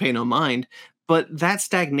doesn't pay no mind, but that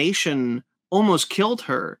stagnation almost killed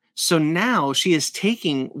her. So now she is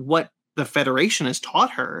taking what the Federation has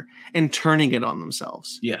taught her and turning it on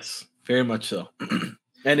themselves. Yes, very much so.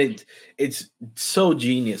 And it's so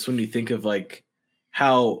genius when you think of like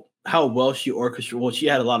how how well she orchestrated. Well, she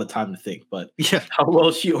had a lot of time to think, but yeah, how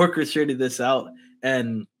well she orchestrated this out,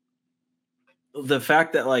 and the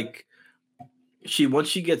fact that like once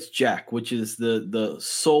she gets Jack, which is the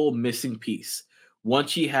sole missing piece.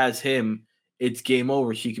 Once she has him, it's game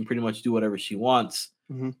over. She can pretty much do whatever she wants.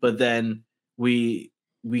 mm-hmm. But then we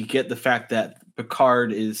get the fact that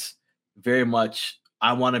Picard is very much,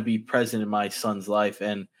 I want to be present in my son's life,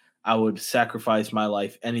 and I would sacrifice my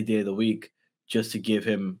life any day of the week just to give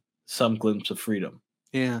him some glimpse of freedom.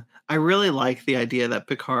 Yeah, I really like the idea that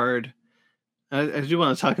Picard. I do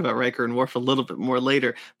want to talk about Riker and Worf a little bit more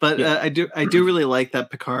later, but Yeah. I do really like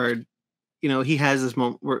that Picard. You know, he has this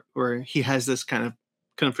moment where he has this kind of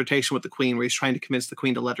confrontation with the Queen, where he's trying to convince the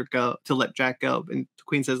Queen to let her go, to let Jack go, and the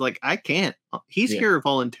Queen says, like, I can't. He's here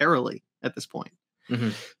voluntarily at this point. Mm-hmm.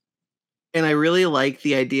 And I really like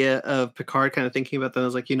the idea of Picard kind of thinking about that. I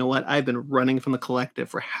was like, you know what? I've been running from the collective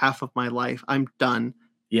for half of my life. I'm done.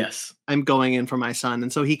 Yes. I'm going in for my son.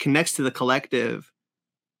 And so he connects to the collective,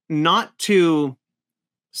 not to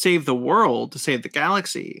save the world, to save the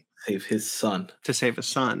galaxy. Save his son. To save his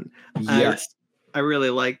son. Yes. I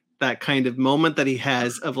really like that kind of moment that he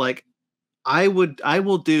has of like, I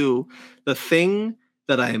will do the thing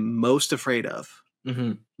that I am most afraid of.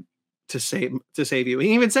 Mm-hmm. To save you.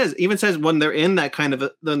 He even says when they're in that kind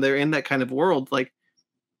of world, like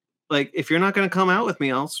if you're not going to come out with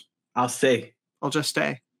me, I'll stay. I'll just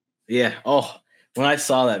stay. Yeah. Oh, when I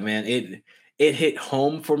saw that, man, it hit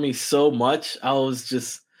home for me so much. I was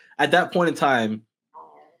just at that point in time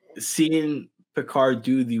seeing Picard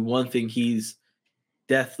do the one thing he's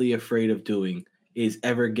deathly afraid of doing is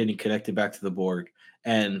ever getting connected back to the Borg,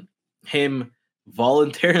 and him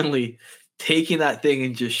voluntarily taking that thing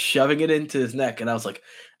and just shoving it into his neck. And I was like,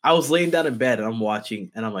 I was laying down in bed and I'm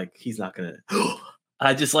watching and I'm like, he's not gonna.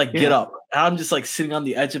 I just like get up. And I'm just like sitting on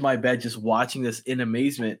the edge of my bed, just watching this in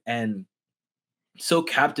amazement and so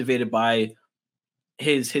captivated by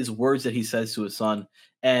his words that he says to his son.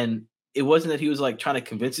 And it wasn't that he was like trying to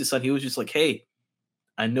convince his son. He was just like, hey,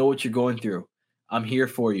 I know what you're going through. I'm here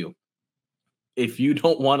for you. If you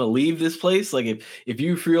don't want to leave this place, like if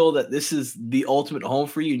you feel that this is the ultimate home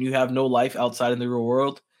for you and you have no life outside in the real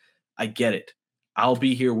world, I get it. I'll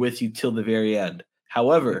be here with you till the very end.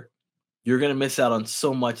 However, you're going to miss out on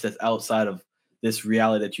so much that's outside of this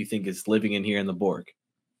reality that you think is living in here in the Borg.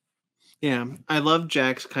 Yeah, I love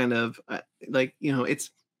Jack's kind of like, you know,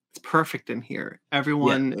 it's perfect in here.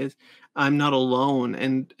 Everyone is. I'm not alone,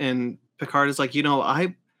 and Picard is like, you know,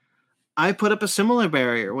 I put up a similar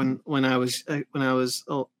barrier when I was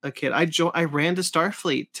a kid. I ran to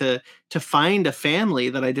Starfleet to find a family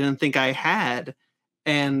that I didn't think I had,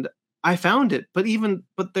 and I found it. But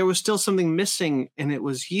there was still something missing, and it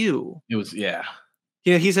was you. It was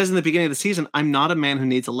You know, he says in the beginning of the season, "I'm not a man who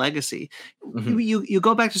needs a legacy." Mm-hmm. You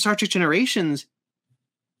go back to Star Trek Generations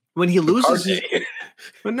when he loses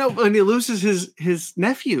when he loses his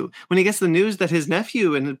nephew, when he gets the news that his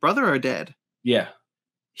nephew and his brother are dead. Yeah.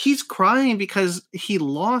 He's crying because he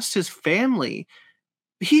lost his family.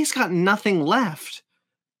 He's got nothing left.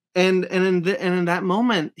 And in that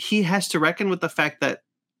moment, he has to reckon with the fact that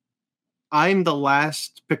I'm the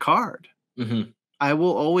last Picard. Mm-hmm. I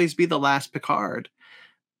will always be the last Picard.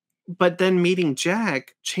 But then meeting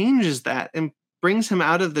Jack changes that and brings him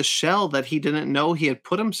out of the shell that he didn't know he had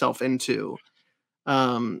put himself into.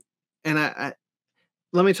 And I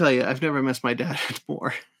let me tell you, I've never missed my dad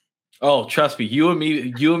more. Oh, trust me, you and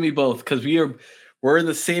me both, because we're in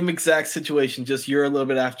the same exact situation. Just you're a little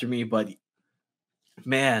bit after me, but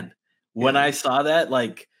man, when I saw that,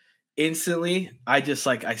 like instantly, I just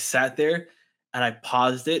like I sat there and I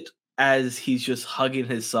paused it as he's just hugging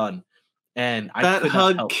his son, and that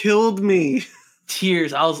hug killed me.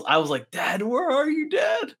 Tears. I was like, Dad, where are you,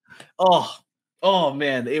 Dad? Oh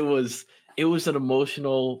man, it was an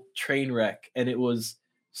emotional train wreck, and it was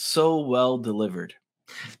so well delivered.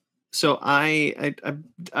 So I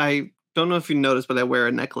don't know if you noticed, but I wear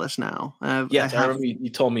a necklace now. Yes, I remember you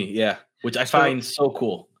told me, yeah, which I find so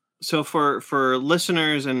cool. So for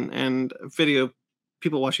listeners and video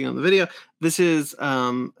people watching on the video, this is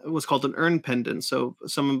what's called an urn pendant. So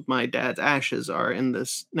some of my dad's ashes are in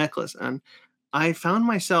this necklace, and I found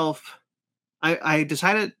myself. I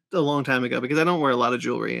decided a long time ago, because I don't wear a lot of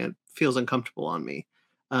jewelry and it feels uncomfortable on me.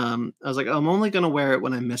 I was like, I'm only going to wear it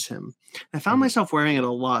when I miss him. I found myself wearing it a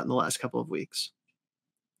lot in the last couple of weeks.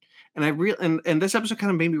 And and this episode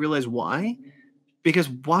kind of made me realize why. Because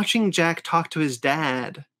watching Jack talk to his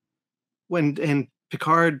dad and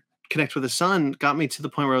Picard connect with his son got me to the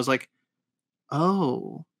point where I was like,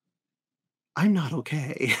 oh, I'm not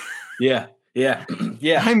okay. Yeah.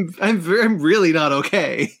 I'm really not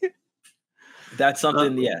okay. that's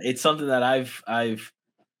something. Yeah, it's something that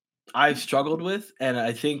I've struggled with, and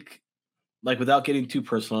I think, like, without getting too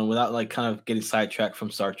personal and without like kind of getting sidetracked from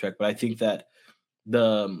Star Trek, but I think that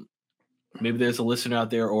the maybe there's a listener out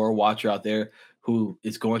there or a watcher out there who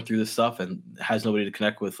is going through this stuff and has nobody to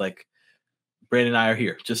connect with. Like, Brandon and I are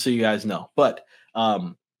here, just so you guys know. But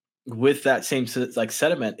with that same like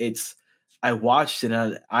sentiment, I watched it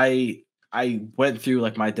and I went through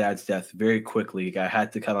like my dad's death very quickly. Like, I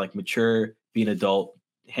had to kind of like mature, be an adult,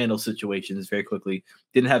 handle situations very quickly.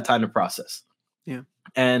 Didn't have time to process. Yeah.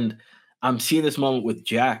 And I'm seeing this moment with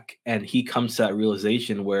Jack, and he comes to that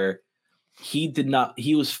realization where he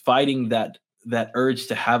was fighting that urge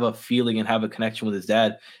to have a feeling and have a connection with his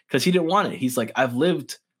dad because he didn't want it. He's like, I've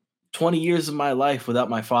lived 20 years of my life without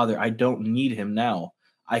my father. I don't need him now.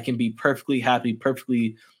 I can be perfectly happy,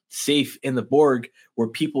 perfectly safe in the Borg where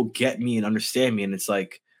people get me and understand me. And it's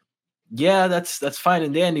like, yeah, that's fine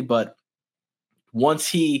and dandy. But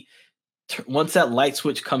once that light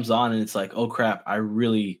switch comes on and it's like, oh crap, I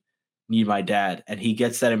really need my dad. And he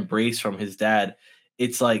gets that embrace from his dad.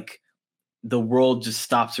 It's like the world just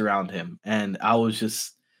stops around him. And I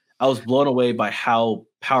was blown away by how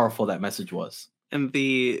powerful that message was. And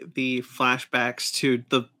the flashbacks to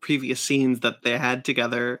the previous scenes that they had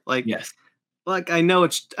together, like, yes, like I know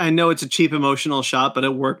it's a cheap emotional shot, but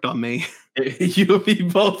it worked on me. You and me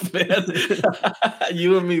both, man.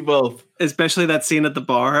 You and me both. Especially that scene at the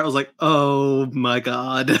bar. I was like, oh my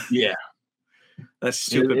god. Yeah, that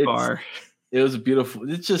stupid bar. It was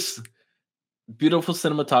beautiful. It's just beautiful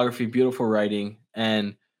cinematography, beautiful writing,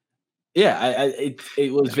 and yeah,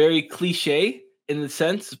 it was very cliche in the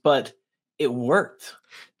sense, but it worked.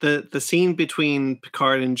 The scene between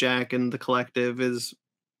Picard and Jack and the collective is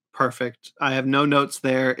perfect. I have no notes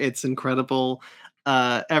there. It's incredible.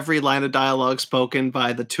 Every line of dialogue spoken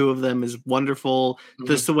by the two of them is wonderful. Mm-hmm.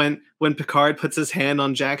 Just when Picard puts his hand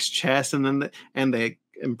on Jack's chest and then they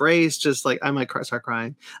embrace, just like I might start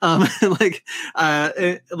crying. Like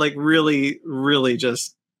really, really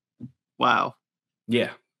just wow. Yeah.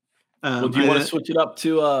 Well, do you want to switch it up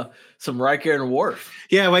to some Riker and Worf?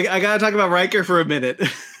 Yeah, I gotta talk about Riker for a minute.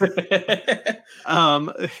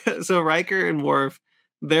 So Riker and Worf,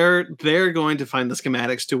 they're going to find the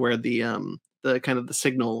schematics to where the kind of the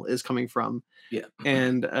signal is coming from. Yeah,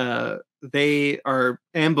 and they are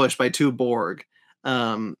ambushed by two Borg,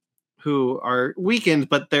 who are weakened,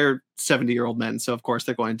 but they're 70-year-old men, so of course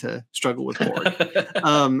they're going to struggle with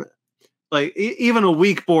Borg. Like even a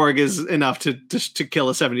weak Borg is enough to kill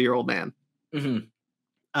a 70-year-old man.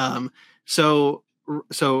 Mm-hmm. So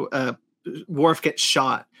Worf gets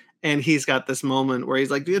shot, and he's got this moment where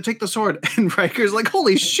he's like, "Do you take the sword?" And Riker's like,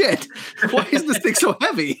 "Holy shit! Why is this thing so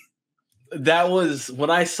heavy?" That was when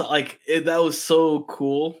I saw that was so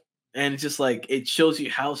cool, and just like it shows you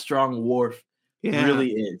how strong Worf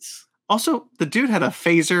really is. Also, the dude had a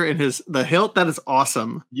phaser in the hilt. That is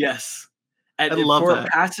awesome. Yes, and I love for that.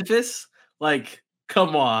 A pacifist, like,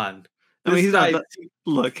 come on. I mean, he's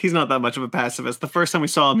not that much of a pacifist. The first time we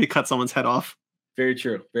saw him, he cut someone's head off. Very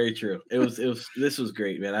true. Very true. This was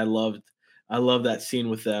great, man. I love that scene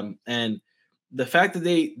with them, and the fact that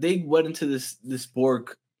they went into this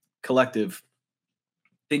Borg collective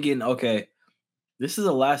thinking, okay, this is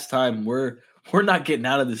the last time we're not getting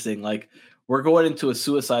out of this thing. Like, we're going into a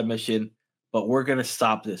suicide mission, but we're gonna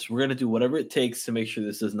stop this. We're gonna do whatever it takes to make sure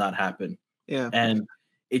this does not happen. Yeah, and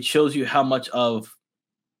it shows you how much of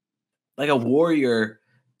like a warrior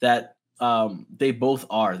that they both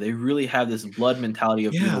are. They really have this blood mentality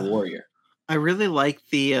of being a warrior. I really like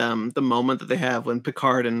the moment that they have when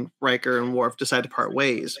Picard and Riker and Worf decide to part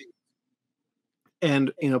ways.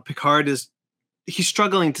 And, Picard he's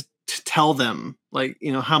struggling to tell them, like,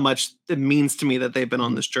 how much it means to me that they've been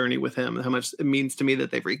on this journey with him, and how much it means to me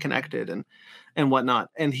that they've reconnected and whatnot.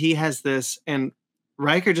 And he has this, and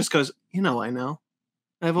Riker just goes, I know.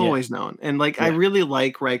 I've always known. And I really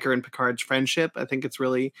like Riker and Picard's friendship. I think it's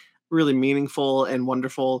really, really meaningful and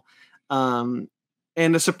wonderful. And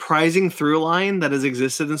a surprising through line that has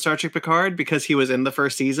existed in Star Trek Picard because he was in the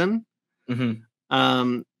first season.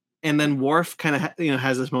 Mm-hmm. And then Worf kind of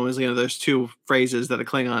has this moment. There's two phrases that a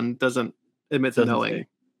Klingon doesn't admit to knowing.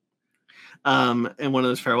 And one of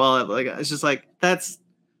those farewell, it's just like, that's,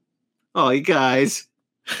 oh, you guys,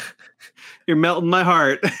 you're melting my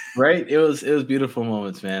heart. Right? It was beautiful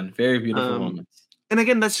moments, man. Very beautiful moments. And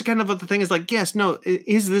again, that's kind of what the thing is like. Yes, no,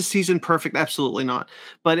 is this season perfect? Absolutely not.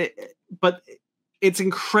 But it's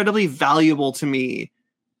incredibly valuable to me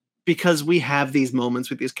because we have these moments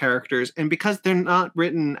with these characters, and because they're not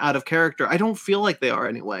written out of character, I don't feel like they are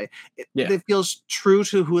anyway. It feels true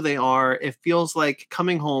to who they are. It feels like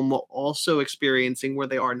coming home while also experiencing where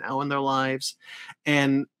they are now in their lives,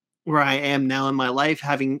 and where I am now in my life.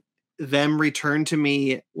 Having them return to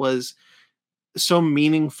me was so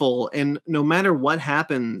meaningful, and no matter what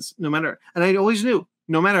happens, and I always knew,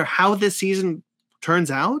 no matter how this season turns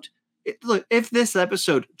out, look, if this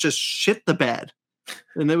episode just shit the bed,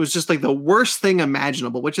 and it was just like the worst thing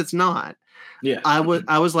imaginable, which it's not. Yeah, I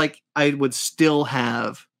was like, I would still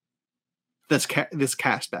have this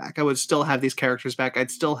cast back. I would still have these characters back.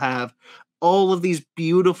 I'd still have all of these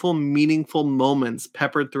beautiful, meaningful moments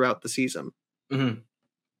peppered throughout the season. Mm-hmm.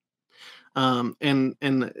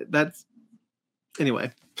 And that's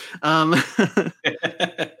anyway. That's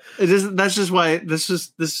just why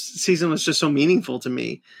this season was just so meaningful to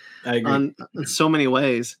me. I agree in so many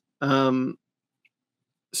ways.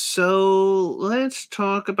 So let's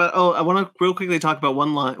talk about. Oh, I want to real quickly talk about one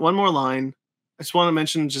more line. I just want to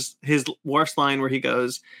mention just his Worf's line where he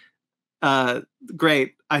goes,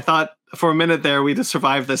 "Great! I thought for a minute there we'd have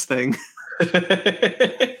survived this thing."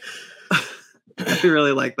 I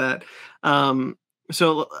really like that.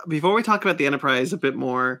 So before we talk about the Enterprise a bit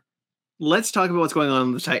more, let's talk about what's going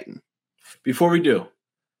on the Titan. Before we do,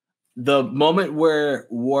 the moment where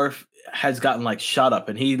Worf has gotten like shot up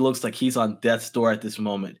and he looks like he's on death's door at this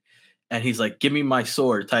moment, and he's like, "Give me my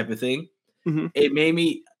sword," type of thing. Mm-hmm. It made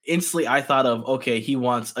me instantly. I thought of, okay, he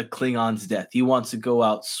wants a Klingon's death. He wants to go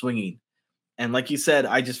out swinging, and like you said,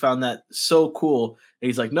 I just found that so cool. And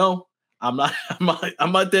he's like, "No, I'm not.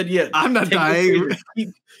 I'm not dead yet. I'm not dying.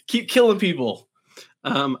 Keep killing people."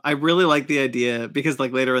 I really like the idea because,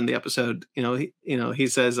 like, later in the episode, he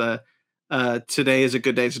says, "Today is a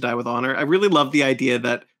good day to die with honor." I really love the idea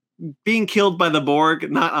that being killed by the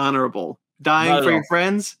Borg, not honorable. Dying for your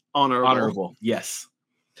friends, honorable. Honorable, yes.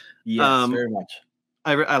 Yes, very much.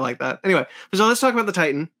 I like that. Anyway, so let's talk about the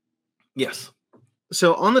Titan. Yes.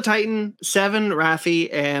 So on the Titan, Seven,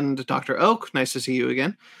 Raffi, and Dr. Oak, nice to see you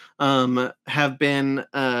again, have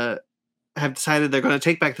decided they're going to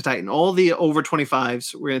take back the Titan. All the over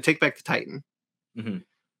 25s, we're going to take back the Titan. Mm-hmm.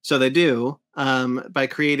 So they do by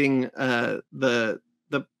creating a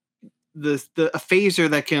phaser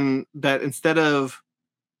that instead of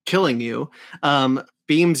killing you,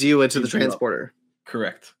 beams you into the transporter.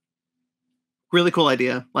 Correct. Really cool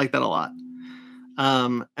idea. Like that a lot.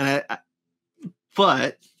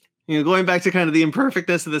 But going back to kind of the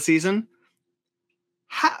imperfectness of the season,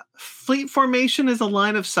 fleet formation is a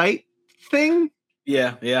line of sight thing.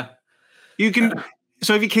 Yeah. You can.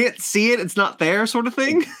 So if you can't see it, it's not there, sort of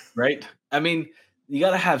thing. Right. I mean, you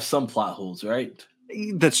got to have some plot holes, right?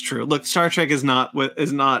 That's true. Look, Star Trek is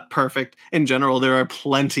not perfect in general. There are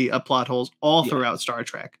plenty of plot holes all throughout Star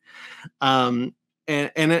Trek. This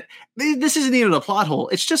isn't even a plot hole.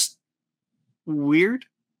 It's just weird,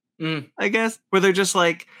 I guess, where they're just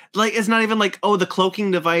like it's not even like, oh, the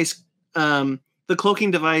cloaking device. The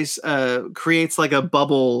cloaking device creates like a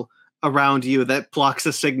bubble around you that blocks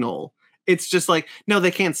a signal. It's just like, no,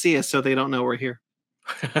 they can't see us, so they don't know we're here.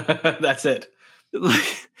 That's it.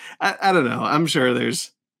 Like, I don't know. I'm sure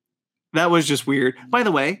that was just weird. By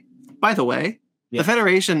the way, the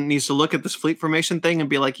Federation needs to look at this fleet formation thing and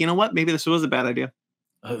be like, you know what? Maybe this was a bad idea.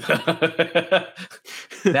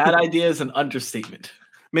 Bad idea is an understatement.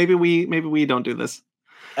 Maybe we don't do this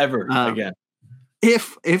ever again.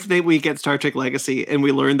 If we get Star Trek Legacy and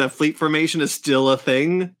we learn that fleet formation is still a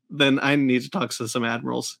thing, then I need to talk to some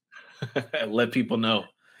admirals. Let people know,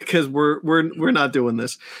 because we're not doing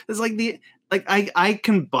this. It's like I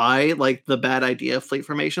can buy like the bad idea of fleet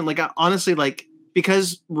formation. Like, honestly, like,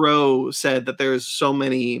 because Ro said that there's so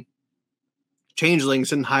many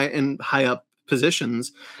changelings in high up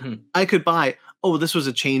positions, I could buy, oh, this was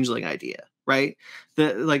a changeling idea, right?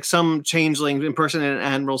 Like some changeling impersonating an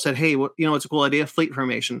admiral said, hey, what's a cool idea? Fleet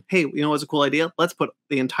formation. Hey, you know what's a cool idea? Let's put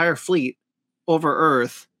the entire fleet over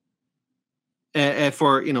Earth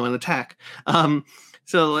for an attack.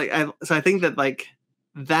 So I think that like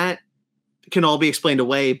that can all be explained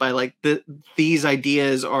away by like these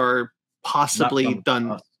ideas are possibly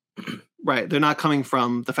done right. They're not coming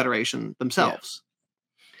from the Federation themselves. Yeah.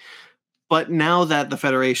 But now that the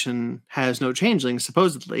Federation has no changelings,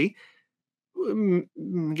 supposedly,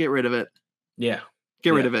 get rid of it. Yeah.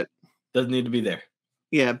 Get rid of it. Doesn't need to be there.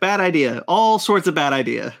 Yeah, bad idea. All sorts of bad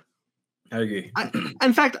idea. I agree.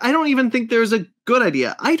 In fact, I don't even think there's a good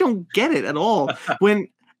idea. I don't get it at all. When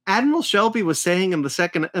Admiral Shelby was saying in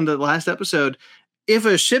the last episode, if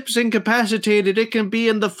a ship's incapacitated, it can be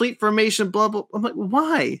in the fleet formation, blah, blah. I'm like,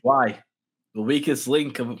 why? Why? The weakest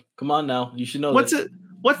link. Come on now. You should know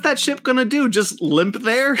what's that ship gonna do? Just limp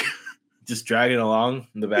there? Just drag it along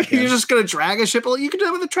in the back end. You're just gonna drag a ship? You can do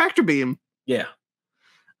it with a tractor beam. Yeah.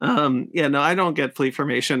 No, I don't get fleet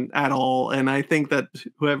formation at all, and I think that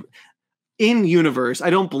whoever in universe, I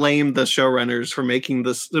don't blame the showrunners for making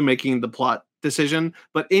the plot decision,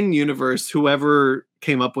 but in universe, whoever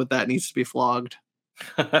came up with that needs to be flogged.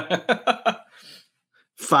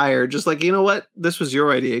 Fired. Just like, you know what? This was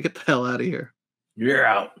your idea. Get the hell out of here. You're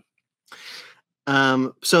out.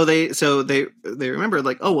 So they remember,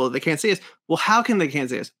 like, oh well, they can't see us. Well, how can they can't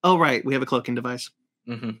see us? Oh right, we have a cloaking device.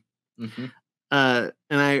 Mm-hmm. Mm-hmm. And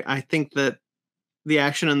I think that the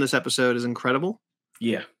action in this episode is incredible.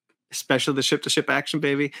 Yeah. Especially the ship-to-ship action,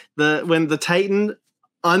 baby. When the Titan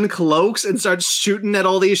uncloaks and starts shooting at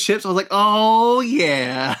all these ships, I was like, oh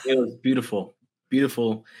yeah. It was beautiful.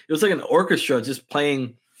 Beautiful. It was like an orchestra just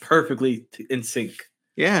playing perfectly in sync.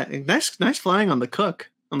 Yeah, nice flying on the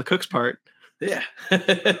cook's part. Yeah.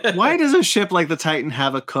 Why does a ship like the Titan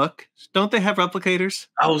have a cook? Don't they have replicators?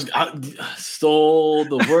 I stole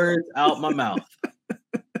the words out my mouth.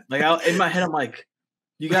 Like in my head, I'm like,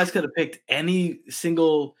 you guys could have picked any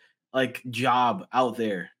single like job out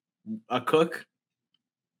there. A cook.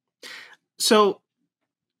 So,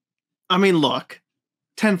 I mean, look,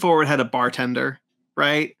 10 Forward had a bartender,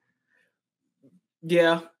 right?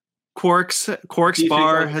 Yeah. Quark's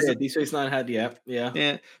bar has Deep Space Nine had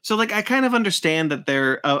yeah. So like I kind of understand that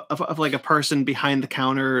they're of like a person behind the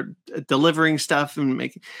counter delivering stuff and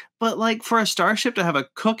making, but like for a starship to have a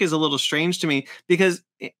cook is a little strange to me because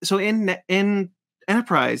so in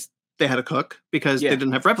Enterprise they had a cook because they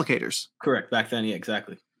didn't have replicators. Correct, back then, yeah,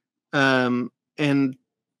 exactly. And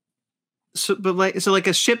so, but like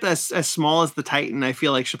a ship as small as the Titan, I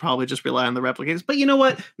feel like should probably just rely on the replicators. But you know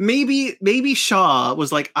what? Maybe Shaw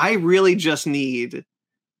was like, I really just need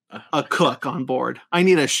a cook on board. I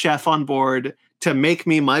need a chef on board to make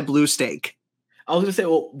me my blue steak. I was gonna say,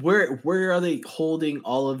 well, where are they holding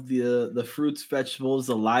all of the fruits, vegetables,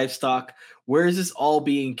 the livestock? Where is this all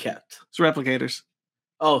being kept? It's replicators.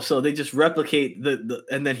 Oh, so they just replicate the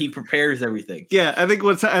and then he prepares everything. Yeah, I think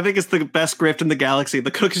it's the best grift in the galaxy.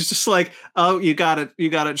 The cook is just like, oh, you got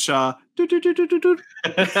it, Shaw.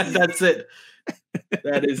 That's it.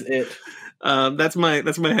 That is it. That's my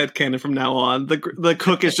headcanon from now on. The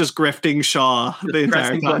cook is just grifting Shaw the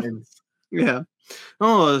entire time. Buttons. Yeah.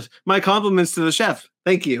 Oh, my compliments to the chef.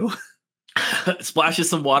 Thank you.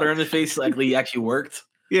 Splashes some water in his face like he actually worked.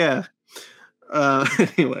 Yeah.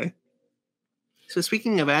 Anyway. So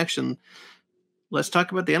speaking of action, let's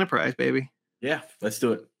talk about the Enterprise, baby. Yeah, let's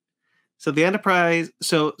do it. So the Enterprise,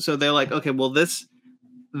 so they're like, okay, well this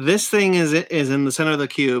thing is in the center of the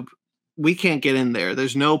cube. We can't get in there.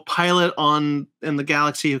 There's no pilot in the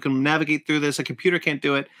galaxy who can navigate through this. A computer can't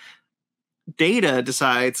do it. Data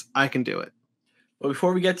decides I can do it. Well,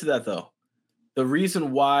 before we get to that though, the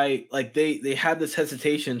reason why like they had this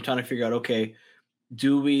hesitation trying to figure out, okay,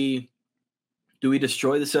 do we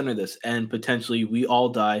destroy the center of this and potentially we all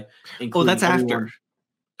die? Oh, that's everyone.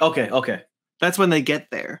 After. Okay. That's when they get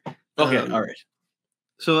there. Okay, all right.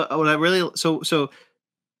 So what I really so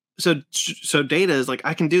Data is like,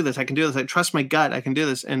 I can do this. I trust my gut. I can do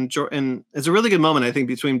this. And it's a really good moment, I think,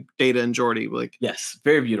 between Data and Geordi. Like, yes,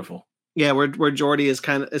 very beautiful. Yeah, where Geordi is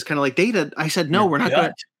kind of like, Data. I said no. We're not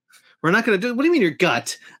gonna do it. What do you mean your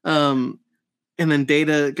gut? And then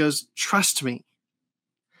Data goes, trust me.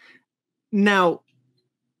 Now,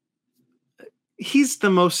 he's the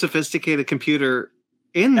most sophisticated computer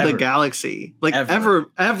in the galaxy, like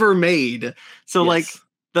ever made. So, like,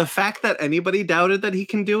 the fact that anybody doubted that he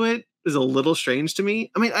can do it is a little strange to me.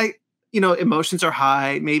 I mean, emotions are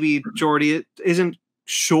high. Maybe Geordi isn't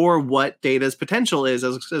sure what Data's potential is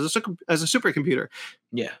as a supercomputer.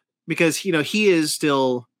 Yeah, because he is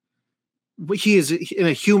in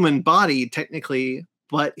a human body technically,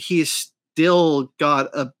 but he's still got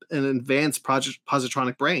an advanced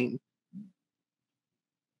positronic brain.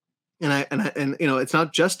 And it's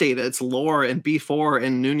not just Data, it's Lore and B4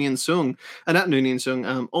 and Noonien Soong. Not Noonien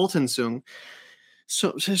Soong, Ultan Soong.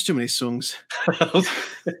 So there's too many Soongs.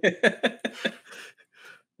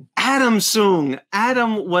 Adam Soong.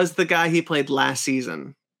 Adam was the guy he played last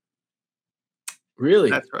season.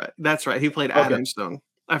 Really? That's right. He played Adam Soong.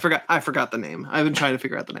 I forgot the name. I've been trying to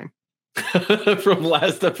figure out the name. From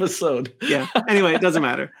last episode. Yeah. Anyway, it doesn't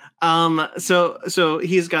matter. So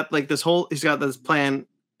he's got like this plan.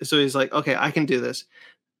 So he's like, okay, I can do this.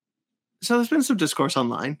 So there's been some discourse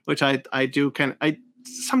online, which I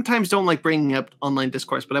sometimes don't like bringing up online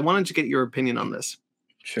discourse, but I wanted to get your opinion on this.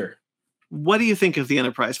 Sure. What do you think of the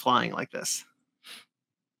Enterprise flying like this?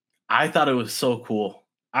 I thought it was so cool.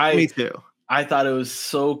 Me too. I thought it was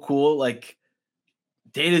so cool. Like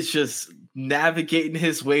Data's just navigating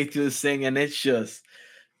his way through this thing, and it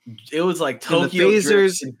was like Tokyo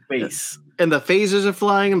Drift in space. And the phasers are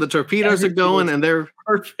flying, and the torpedoes are going, and they're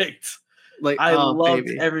perfect. Like, I loved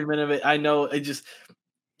every minute of it. I know is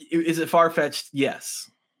it far-fetched? Yes.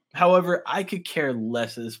 However, I could care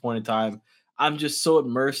less at this point in time. I'm just so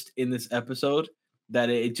immersed in this episode that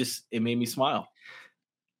it made me smile.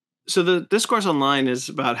 So the discourse online is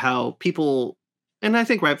about how people, and I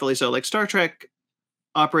think rightfully so, like Star Trek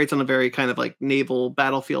operates on a very kind of like naval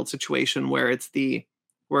battlefield situation where it's the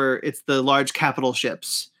large capital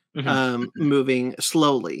ships moving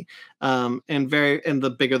slowly, and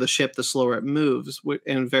the bigger the ship, the slower it moves,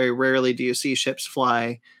 and very rarely do you see ships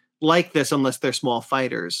fly like this unless they're small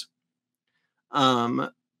fighters.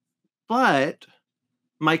 But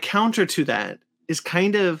my counter to that is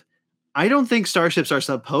kind of, I don't think starships are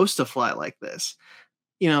supposed to fly like this.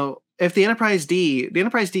 You know, if the Enterprise D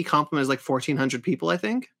complement is like 1,400 people, I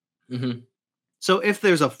think. Mm-hmm. So if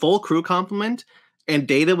there's a full crew complement and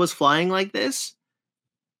Data was flying like this,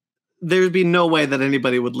 there'd be no way that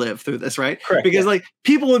anybody would live through this, right? Correct, because like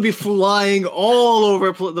people would be flying all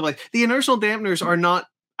over. Like the inertial dampeners are not.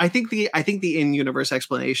 I think the in-universe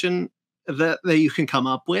explanation that you can come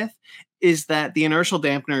up with is that the inertial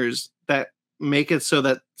dampeners that make it so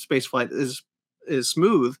that spaceflight is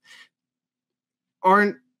smooth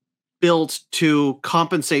aren't built to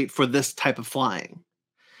compensate for this type of flying.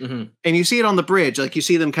 Mm-hmm. And you see it on the bridge. Like you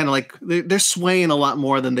see them kind of like they're swaying a lot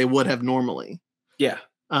more than they would have normally. Yeah.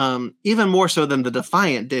 Even more so than the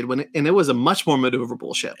Defiant did and it was a much more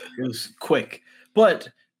maneuverable ship. It was quick, but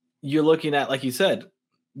you're looking at, like you said,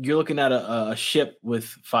 a ship with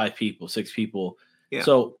 5 people, 6 people. Yeah.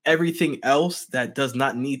 So everything else that does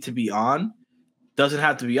not need to be on doesn't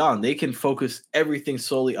have to be on. They can focus everything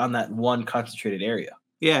solely on that one concentrated area.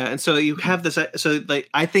 Yeah, and so you have this. So, like,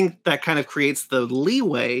 I think that kind of creates the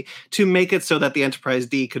leeway to make it so that the Enterprise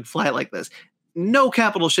D could fly like this. No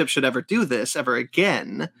capital ship should ever do this ever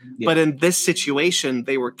again. Yeah. But in this situation,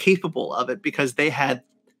 they were capable of it because they had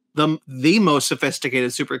the most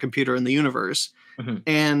sophisticated supercomputer in the universe,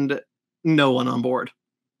 and no one on board.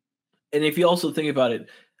 And if you also think about it,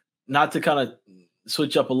 not to kind of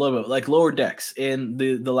switch up a little bit, like Lower Decks in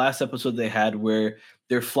the last episode they had where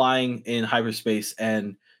they're flying in hyperspace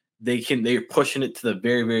and they're pushing it to the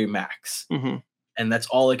very, very max. Mm-hmm. And that's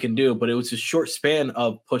all it can do. But it was a short span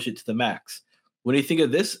of push it to the max. When you think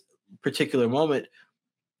of this particular moment,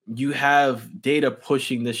 you have Data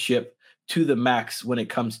pushing the ship to the max when it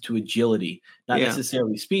comes to agility, not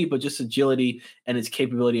necessarily speed, but just agility and its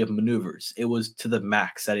capability of maneuvers. It was to the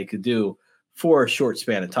max that it could do for a short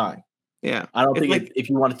span of time. Yeah. I don't think if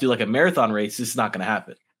you want to do like a marathon race, this is not going to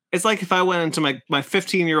happen. It's like if I went into my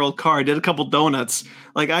 15-year-old car, did a couple donuts,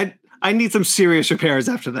 like I need some serious repairs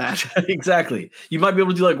after that. Exactly. You might be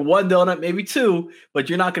able to do like 1 donut, maybe 2, but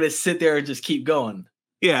you're not going to sit there and just keep going.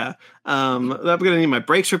 Yeah. I'm going to need my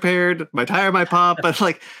brakes repaired, my tire might pop, but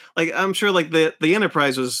like I'm sure like the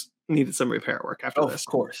Enterprise needed some repair work after this. Of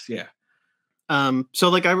course, yeah.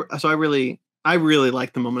 So I really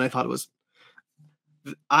liked the moment. I thought it was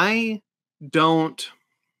I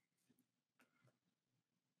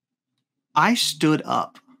stood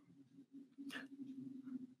up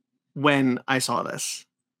when I saw this,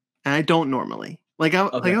 and I don't normally. Like I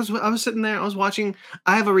was sitting there, I was watching.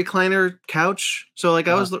 I have a recliner couch, so like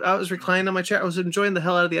I was reclining on my chair. I was enjoying the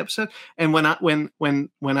hell out of the episode. And when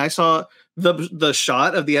I saw the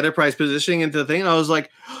shot of the Enterprise positioning into the thing, I was like,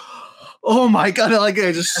 oh my god! Like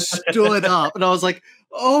I just stood up, and I was like,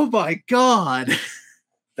 oh my god!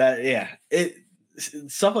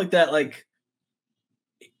 Stuff like that, like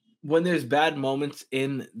when there's bad moments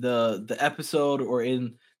in the episode or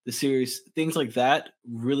in the series, things like that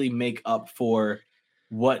really make up for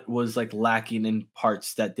what was like lacking in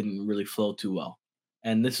parts that didn't really flow too well.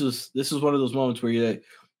 And this was one of those moments where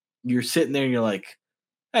you're sitting there and you're like,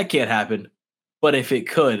 that can't happen. But if it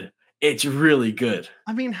could, it's really good.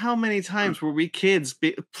 I mean, how many times were we kids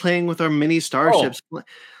playing with our mini starships? Oh.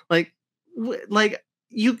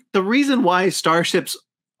 The reason why starships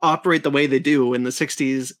operate the way they do in the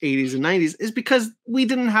 60s, 80s, and 90s is because we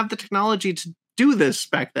didn't have the technology to do this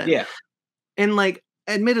back then. Yeah. And like,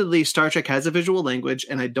 admittedly, Star Trek has a visual language,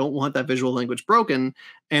 and I don't want that visual language broken.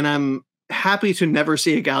 And I'm happy to never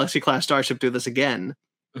see a Galaxy-class starship do this again.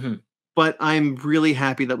 Mm-hmm. But I'm really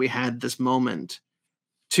happy that we had this moment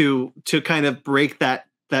to kind of break that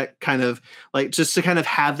kind of like just to kind of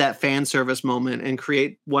have that fan service moment and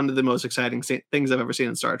create one of the most exciting things I've ever seen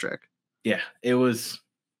in Star Trek. Yeah, it was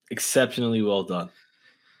exceptionally well done.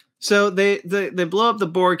 So they blow up the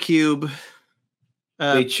Borg cube.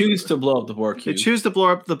 They choose to blow up the Borg cube. They choose to blow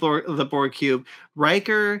up the Borg cube.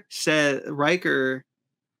 Riker, so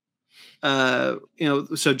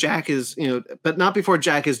Jack is, but not before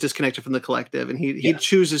Jack is disconnected from the collective, and he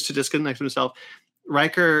chooses to disconnect himself.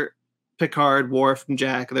 Riker, Picard, Worf, and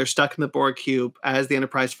Jack, they're stuck in the Borg cube as the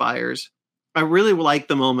Enterprise fires. I really like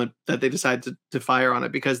the moment that they decide to fire on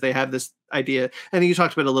it, because they have this idea, and you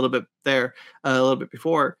talked about it a little bit there, a little bit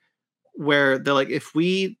before, where they're like, if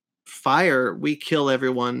we fire, we kill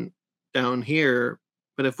everyone down here,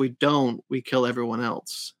 but if we don't, we kill everyone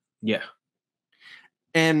else. Yeah.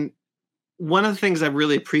 And one of the things I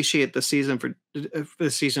really appreciate the season that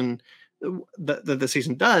the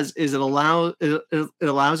season does is it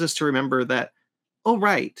allows us to remember that, oh,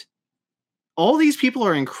 right, all these people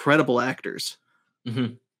are incredible actors.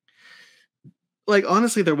 Mm-hmm. Like,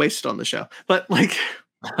 honestly, they're wasted on the show, but like,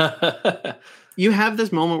 you have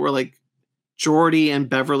this moment where like Geordi and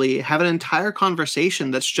Beverly have an entire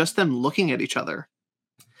conversation that's just them looking at each other.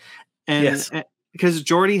 And because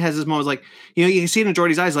Geordi has this moment, like, you can see it in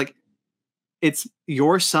Geordi's eyes, like, it's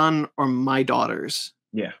your son or my daughter's.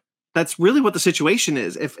 Yeah. That's really what the situation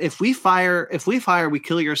is. If we fire, we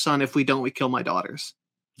kill your son. If we don't, we kill my daughters.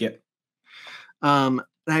 Yeah. I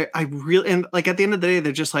really, and like at the end of the day,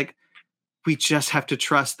 they're just like, we just have to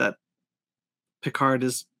trust that Picard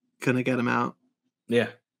is gonna get him out. Yeah.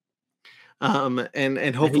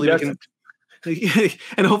 And hopefully we can,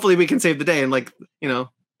 and hopefully we can save the day. And like,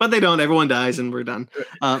 but they don't. Everyone dies, and we're done.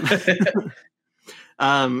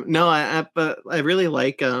 No, but I really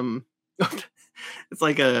like it's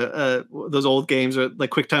like those old games or like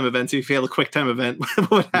quick time events. If you fail a quick time event,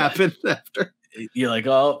 what happens after? You're like,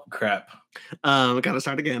 oh crap. Gotta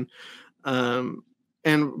start again.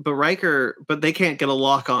 But Riker, but they can't get a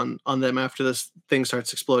lock on them after this thing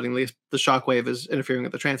starts exploding. The shockwave is interfering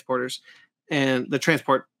with the transporters, and the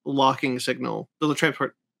transport locking signal.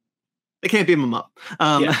 They can't beam them up.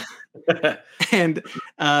 And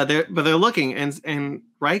they're looking, and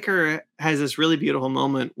Riker has this really beautiful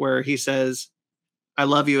moment where he says, "I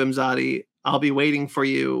love you, Imzadi. I'll be waiting for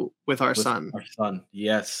you with our son." Our son,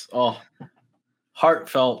 yes. Oh,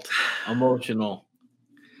 heartfelt, emotional.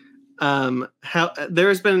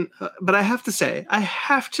 There's been, but I have to say, I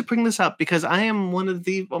have to bring this up because I am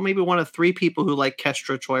maybe one of three people who like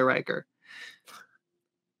Kestra Troy Riker.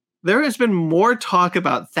 There has been more talk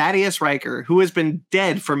about Thaddeus Riker, who has been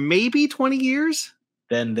dead for maybe 20 years,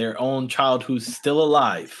 than their own child who's still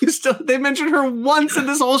alive. They mentioned her once in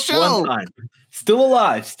this whole show. One time. Still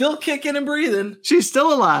alive, still kicking and breathing. She's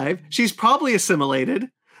still alive. She's probably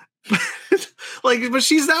assimilated. But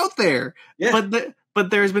she's out there. Yeah.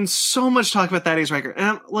 But there's been so much talk about Thaddeus Riker.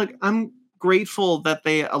 And I'm grateful that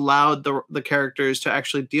they allowed the characters to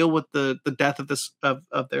actually deal with the death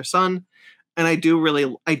of their son. And I do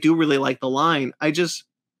really like the line.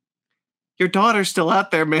 Your daughter's still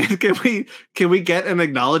out there, man. Can we get an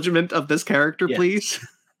acknowledgement of this character, please?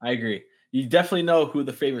 I agree. You definitely know who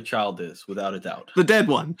the favorite child is, without a doubt. The dead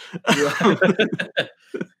one. Yeah.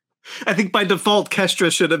 I think by default,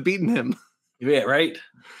 Kestra should have beaten him. Yeah, right.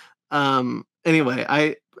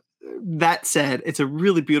 Anyway, that said, it's a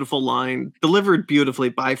really beautiful line, delivered beautifully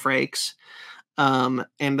by Frakes. And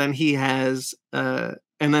then he has, and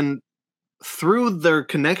then through their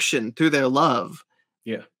connection, through their love,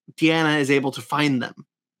 Deanna is able to find them.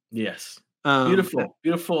 Yes.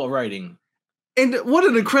 Beautiful writing. And what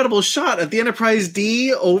an incredible shot of the Enterprise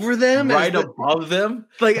D over them. Right above them.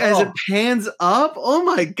 As it pans up. Oh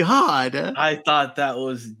my God. I thought that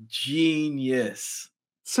was genius.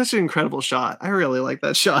 Such an incredible shot. I really like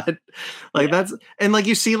that shot. That's, and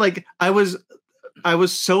you see, I was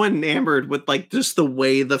so enamored with just the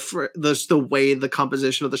way the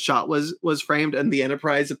composition of the shot was framed and the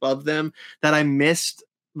Enterprise above them that I missed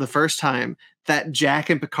the first time that Jack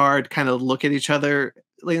and Picard kind of look at each other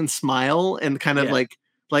and smile and kind of like,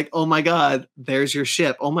 oh my God, there's your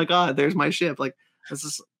ship. Oh my God, there's my ship. This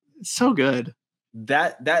is so good.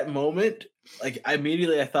 That moment,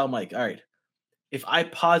 immediately I thought, I'm like, all right, if I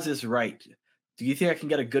pause this right, do you think I can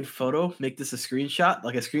get a good photo? Make this a screenshot,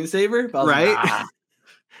 like a screensaver? Right.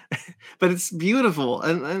 But it's beautiful.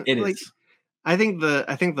 And it is. I think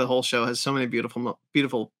the whole show has so many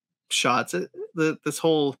beautiful shots. This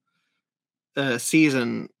whole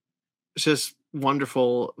season is just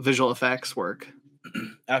wonderful visual effects work.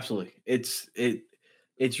 Absolutely. It's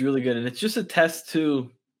really good. And it's just a test to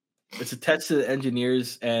the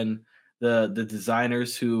engineers and the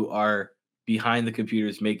designers who are behind the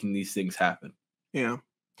computers making these things happen. Yeah.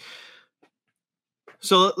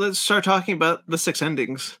 So let's start talking about the 6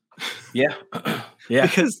 endings. Yeah. Yeah.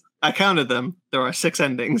 Because I counted them. There are 6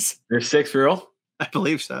 endings. There's 6 for real? I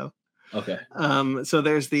believe so. Okay. So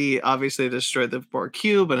there's obviously destroyed the Borg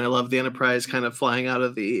cube, and I love the Enterprise kind of flying out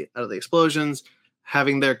of the explosions,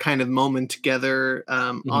 having their kind of moment together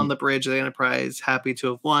on the bridge of the Enterprise, happy to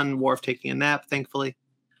have won. Worf taking a nap, thankfully.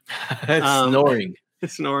 Snoring.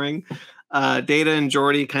 Snoring. Data and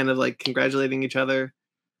Geordi kind of like congratulating each other.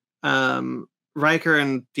 Riker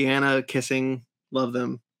and Deanna kissing, love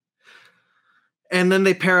them. And then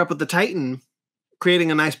they pair up with the Titan,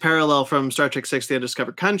 creating a nice parallel from Star Trek VI: The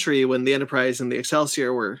Undiscovered Country, when the Enterprise and the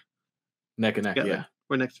Excelsior were neck and neck. together.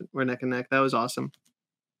 Yeah, we're neck and neck. That was awesome.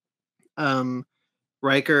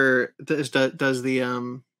 Riker does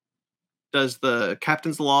the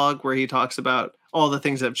captain's log, where he talks about all the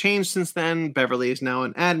things that have changed since then. Beverly is now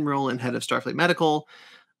an admiral and head of Starfleet Medical,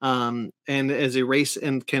 and is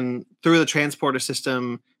can through the transporter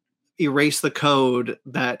system erase the code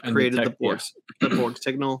that created the Borg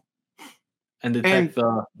signal. And detect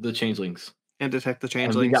the changelings. And detect the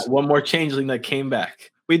changelings. And we got one more changeling that came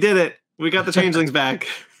back. We did it. We got the changelings back.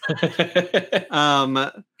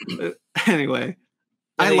 Anyway.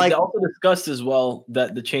 They also discussed as well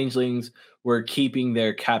that the changelings were keeping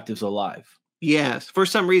their captives alive. Yes, for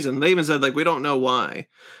some reason. They even said, like, we don't know why.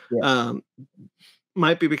 Yeah.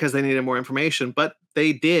 Might be because they needed more information, but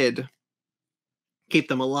they did keep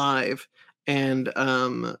them alive. And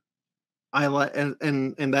and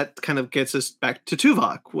that kind of gets us back to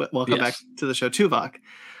Tuvok. Welcome back to the show, Tuvok,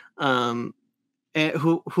 and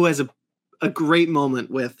who has a great moment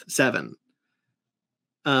with Seven,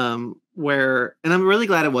 where, and I'm really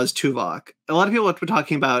glad it was Tuvok. A lot of people have been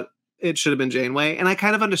talking about it should have been Janeway, and I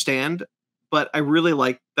kind of understand, but I really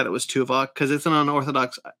like that it was Tuvok because it's an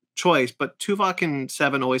unorthodox choice. But Tuvok and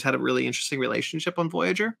Seven always had a really interesting relationship on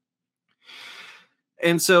Voyager,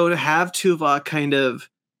 and so to have Tuvok kind of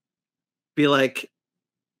be like,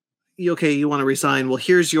 okay, you want to resign? Well,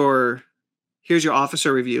 here's your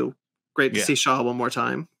officer review. Great to see Shaw one more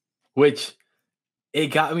time. Which, it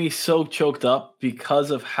got me so choked up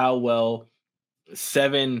because of how well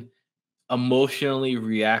Seven emotionally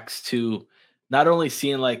reacts to not only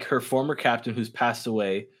seeing like her former captain who's passed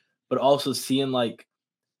away, but also seeing like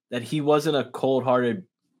that he wasn't a cold-hearted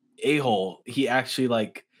a-hole. He actually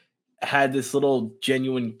like had this little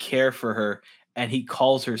genuine care for her, and he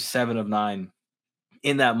calls her 7 of 9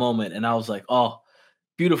 in that moment. And I was like, oh,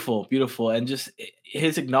 beautiful, beautiful. And just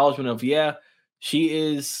his acknowledgement of,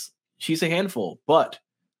 she's a handful, but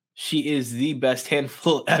she is the best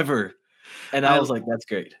handful ever. And I was like, that's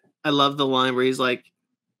great. I love the line where he's like,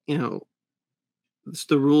 it's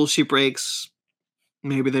the rules she breaks.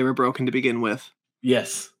 Maybe they were broken to begin with.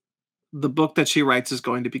 Yes. The book that she writes is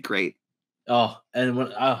going to be great. Oh, and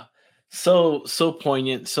so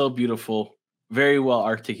poignant, so beautiful, very well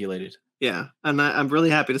articulated. Yeah, and I'm really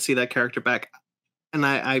happy to see that character back. And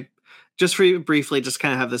I just briefly just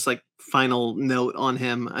kind of have this like final note on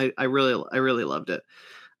him. I really loved it.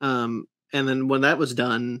 And then when that was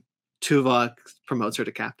done, Tuvok promotes her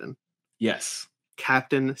to captain. Yes.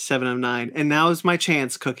 Captain 7 of 9. And now is my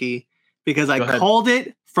chance, Cookie, because I called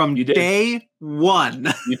it from day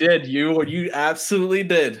one. You did. You absolutely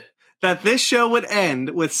did. That this show would end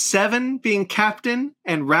with 7 being captain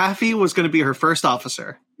and Raffi was going to be her first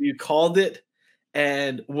officer. You called it.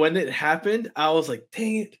 And when it happened, I was like,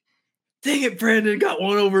 dang it, Brandon got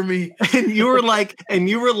one over me. And you were like,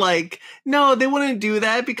 no, they wouldn't do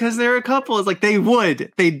that because they're a couple. It's like, they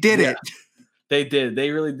would. They did it. They did. They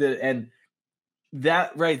really did. And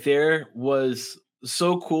that right there was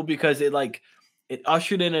so cool because it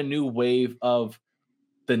ushered in a new wave of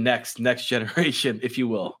the next generation, if you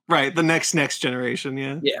will. Right. The next generation.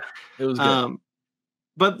 Yeah. Yeah. It was good.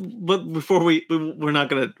 But before we're not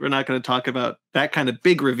gonna talk about that kind of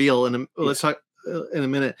big reveal let's talk in a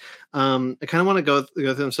minute. I kind of want to go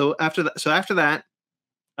through them. So after that,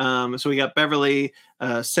 so we got Beverly,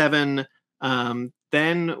 7.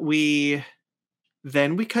 Then we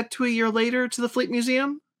cut to a year later to the Fleet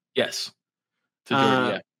Museum. Yes. To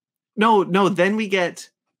Georgia, No. Then we get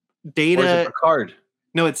Data. Or is it Picard?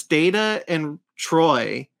 No, it's Data and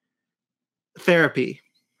Troy therapy.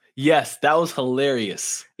 Yes, that was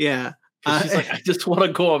hilarious. Yeah. She's like, I just want to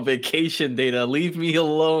go on vacation, Data. Leave me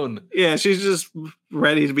alone. Yeah, she's just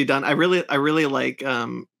ready to be done. I really like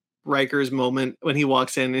Riker's moment when he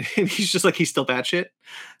walks in and he's just like, he's still batshit.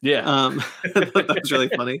 Yeah. That was really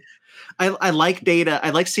funny. I like Data. I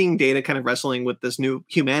like seeing Data kind of wrestling with this new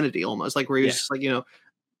humanity almost, like where he's just like,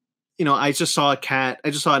 I just saw a cat. I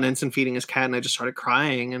just saw an ensign feeding his cat and I just started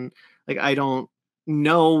crying, and like, I don't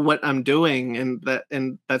know what I'm doing,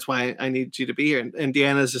 and that's why I need you to be here. And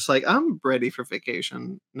Deanna's just like, I'm ready for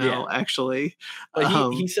vacation now, actually.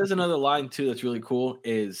 But he says another line too that's really cool,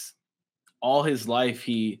 is all his life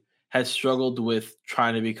he has struggled with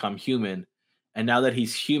trying to become human, and now that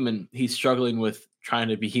he's human, he's struggling with trying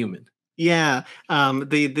to be human. Yeah,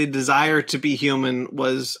 the desire to be human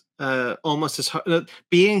was almost as hard.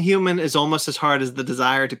 Being human is almost as hard as the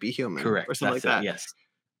desire to be human, Correct. or something That's like that. Yes.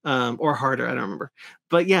 Or harder. I don't remember.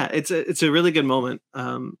 But yeah, it's a really good moment.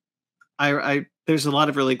 I there's a lot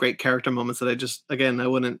of really great character moments that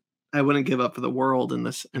I wouldn't give up for the world in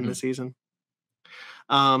this season.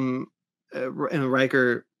 And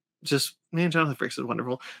Riker Jonathan Frakes is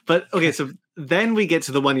wonderful. But okay, so then we get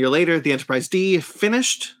to the 1 year later, the Enterprise D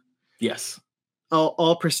finished. Yes.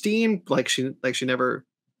 All pristine, like she never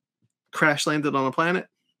crash landed on a planet.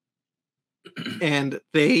 And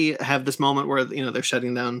they have this moment where they're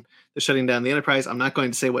shutting down the Enterprise. I'm not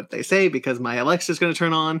going to say what they say because my Alexa is going to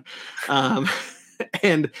turn on.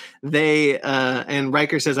 And they and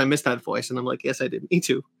Riker says, "I missed that voice," and I'm like, "Yes, I did. Me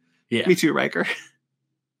too. Yeah. Me too, Riker."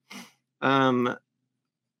 And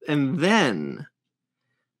then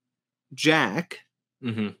Jack,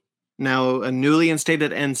 now a newly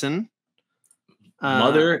instated ensign,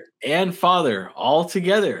 mother and father all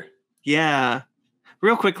together. Yeah.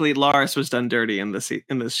 Real quickly, Laris was done dirty in this series.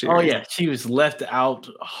 Oh yeah, she was left out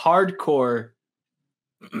hardcore.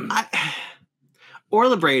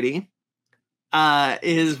 Orla Brady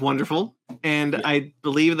is wonderful, and I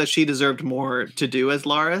believe that she deserved more to do as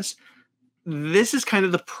Laris. This is kind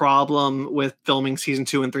of the problem with filming season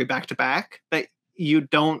 2 and 3 back to back, that you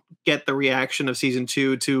don't get the reaction of season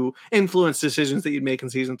 2 to influence decisions that you'd make in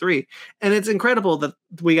season 3. And it's incredible that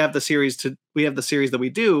we have the series that we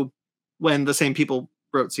do when the same people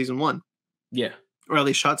wrote season 1. Yeah. Or at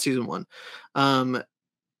least shot season 1.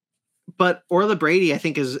 But Orla Brady, I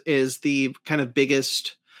think, is the kind of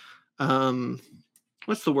biggest,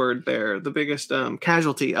 what's the word there? The biggest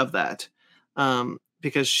casualty of that.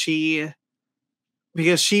 Because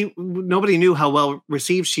nobody knew how well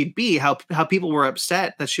received she'd be, how people were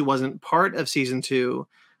upset that she wasn't part of season 2.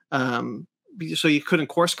 So you couldn't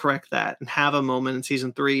course correct that and have a moment in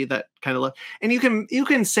season 3 that kind of and you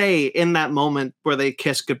can say in that moment where they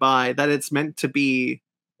kiss goodbye that it's meant to be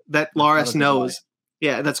that Laris knows.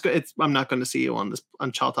 Yeah, that's good. I'm not going to see you on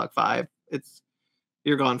Chal Talk 5.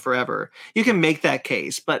 You're gone forever. You can make that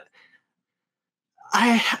case, but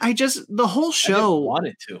I just the whole show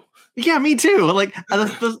wanted to. Yeah, me too. Like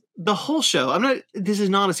the whole show. This is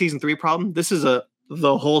not a season 3 problem. This is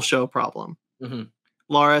the whole show problem.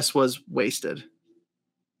 Laris was wasted.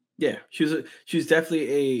 Yeah, she was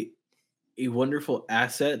definitely a wonderful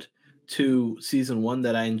asset to season 1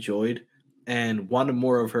 that I enjoyed and wanted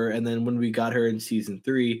more of her. And then when we got her in season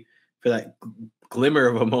 3 for that glimmer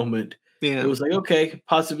of a moment, it was like, okay,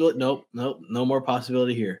 possibility. Nope, no more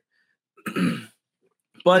possibility here.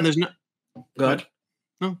 But and there's no. Go ahead.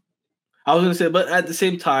 No, I was going to say, but at the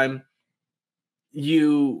same time,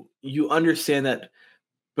 you understand that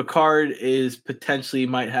Picard potentially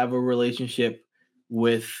might have a relationship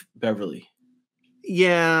with Beverly.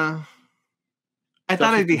 Yeah. I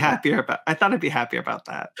thought I'd be happier about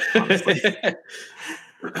that, honestly.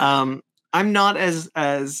 I'm not as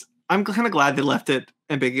I'm kind of glad they left it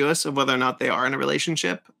ambiguous of whether or not they are in a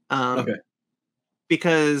relationship. Okay.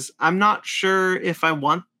 Because I'm not sure if I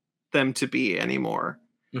want them to be anymore.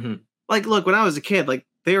 Like, look, when I was a kid, like,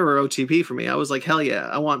 they were OTP for me. I was like, hell yeah,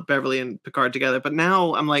 I want Beverly and Picard together. But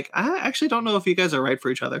now I'm like, I actually don't know if you guys are right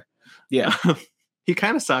for each other. Yeah. You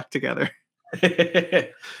kind of suck together.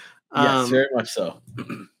 Yes, very much so.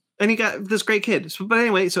 And he got this great kid. But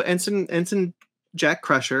anyway, so Ensign Jack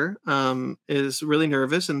Crusher is really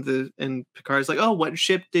nervous, and Picard's like, oh, what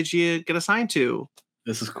ship did you get assigned to?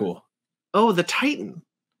 This is cool. Oh, the Titan.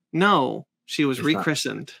 No, she was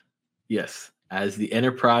rechristened. Yes, as the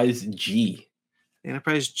Enterprise G.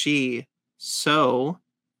 Enterprise G. So,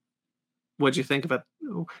 what'd you think about?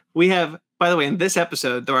 We have, by the way, in this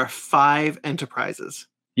episode, there are 5 Enterprises.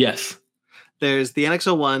 Yes. There's the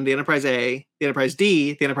NX-01, the Enterprise A, the Enterprise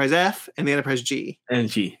D, the Enterprise F, and the Enterprise G. And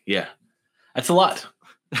G, yeah. That's a lot.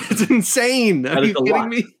 It's insane. Are you kidding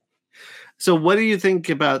me? So what do you think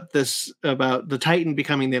about this, about the Titan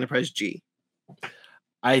becoming the Enterprise G?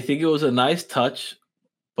 I think it was a nice touch,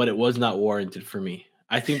 but it was not warranted for me.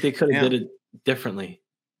 I think they could have did it differently.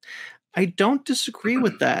 I don't disagree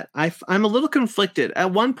with that. I'm a little conflicted.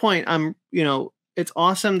 At one point, it's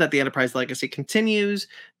awesome that the Enterprise legacy continues,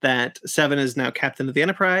 that Seven is now captain of the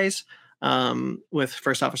Enterprise, with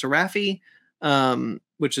First Officer Raffi,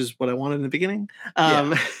 which is what I wanted in the beginning.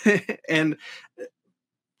 And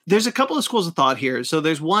there's a couple of schools of thought here. So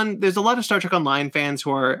there's a lot of Star Trek Online fans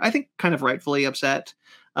who are, I think, kind of rightfully upset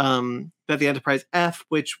that the Enterprise F,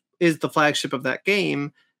 which is the flagship of that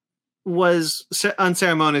game, was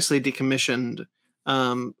unceremoniously decommissioned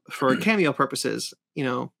for cameo purposes.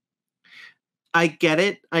 I get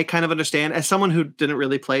it. I kind of understand. As someone who didn't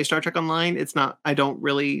really play Star Trek Online, I don't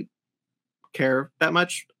really care that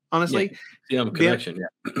much, honestly. Yeah, connection.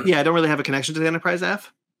 Yeah, I don't really have a connection to the Enterprise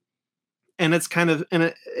F. And it's kind of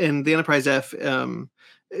in the Enterprise F,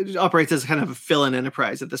 it operates as kind of a fill-in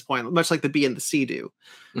Enterprise at this point, much like the B and the C do.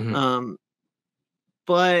 Mm-hmm.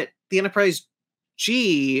 But the Enterprise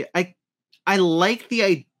G, I like the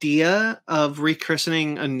idea of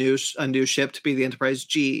rechristening a new ship to be the Enterprise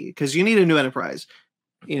G, because you need a new Enterprise.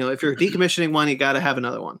 If you're decommissioning one, you got to have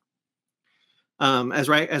another one. As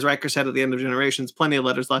Riker said at the end of Generations, plenty of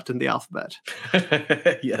letters left in the alphabet.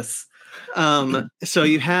 Yes. So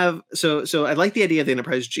you have so I like the idea of the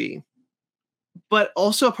Enterprise G, but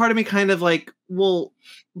also a part of me kind of like, well,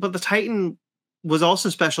 but the Titan was also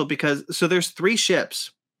special because there's 3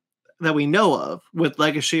 ships that we know of with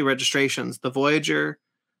legacy registrations: the Voyager,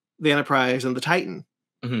 the Enterprise, and the Titan.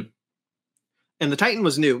 Mm-hmm. And the Titan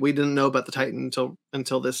was new. We didn't know about the Titan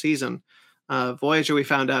until this season. Voyager we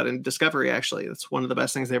found out in Discovery, actually. That's one of the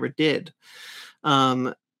best things they ever did.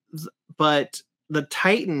 But the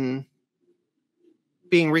Titan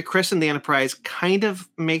being rechristened the Enterprise kind of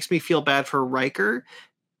makes me feel bad for Riker,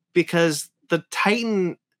 because the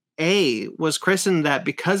Titan A was christened that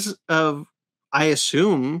because of, I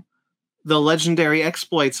assume, the legendary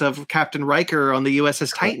exploits of Captain Riker on the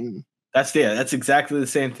USS Titan. That's exactly the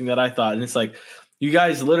same thing that I thought. And it's like, you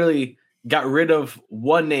guys literally got rid of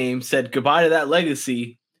one name, said goodbye to that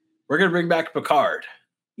legacy. We're going to bring back Picard.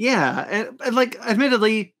 Yeah. And like,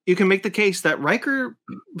 admittedly, you can make the case that Riker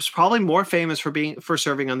was probably more famous for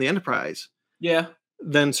serving on the Enterprise. Yeah.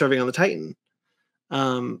 Than serving on the Titan.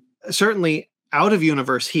 Certainly out of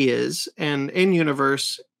universe he is, and in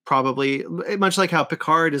universe, probably much like how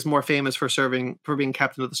Picard is more famous for being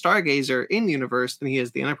captain of the Stargazer in universe than he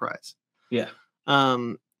is the Enterprise. Yeah.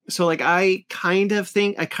 So like, I kind of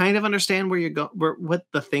understand where what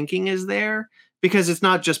the thinking is there, because it's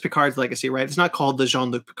not just Picard's legacy, right? It's not called the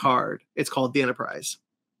Jean-Luc Picard. It's called the Enterprise.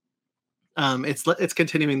 It's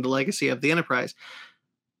continuing the legacy of the Enterprise.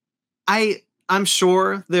 I'm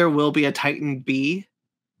sure there will be a Titan B.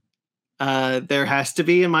 There has to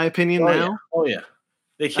be, in my opinion, now. Yeah. Oh yeah.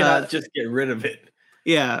 They cannot just get rid of it.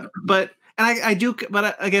 Yeah, but I do.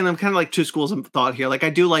 But again, I'm kind of like two schools of thought here. Like, I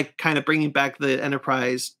do like kind of bringing back the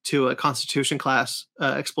Enterprise to a Constitution class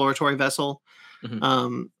exploratory vessel.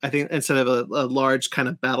 Mm-hmm. I think instead of a large kind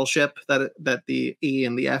of battleship that the E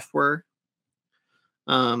and the F were.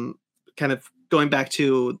 Kind of going back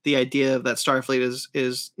to the idea that Starfleet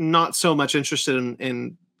is not so much interested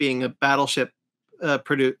in being a battleship,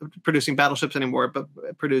 producing battleships anymore, but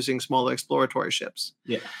producing smaller exploratory ships.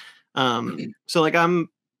 Yeah. So like, on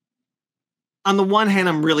the one hand,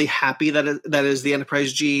 I'm really happy that is the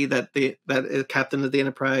Enterprise G, that captain of the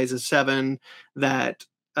Enterprise is 7, that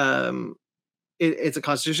it's a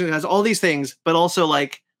Constitution, it has all these things, but also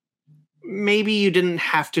like, maybe you didn't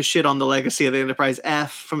have to shit on the legacy of the Enterprise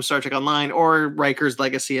F from Star Trek Online or Riker's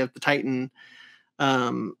legacy of the Titan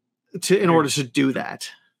in order to do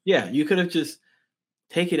that. Yeah, you could have just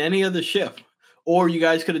taken any other ship, or you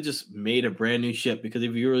guys could have just made a brand new ship, because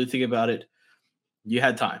if you really think about it, you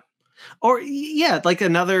had time. Or yeah, like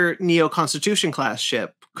another Neo Constitution class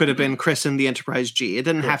ship could have been christened the Enterprise G. It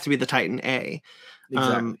didn't have to be the Titan A.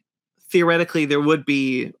 Exactly. Theoretically, there would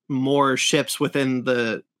be more ships within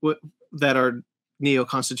that are Neo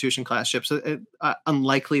Constitution class ships.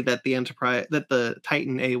 Unlikely that the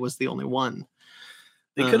Titan A was the only one.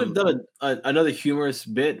 They could have done another humorous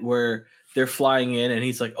bit where they're flying in and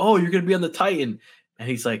he's like, "Oh, you're going to be on the Titan." And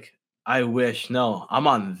he's like, "I wish. No, I'm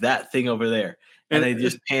on that thing over there." And they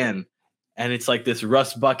just pan, and it's like this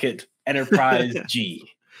rust bucket Enterprise G.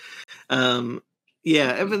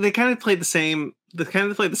 Yeah, but they kind of played the same. They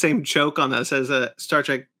kind of played the same joke on us as Star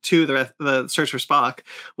Trek II, the Search for Spock,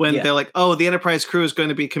 when they're like, "Oh, the Enterprise crew is going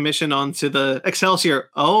to be commissioned onto the Excelsior."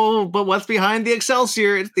 Oh, but what's behind the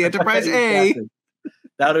Excelsior? It's the Enterprise A.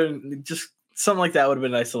 That would just something like that would have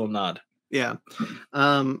been a nice little nod. Yeah.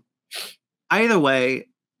 Either way,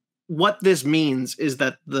 what this means is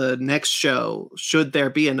that the next show, should there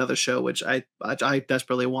be another show, which I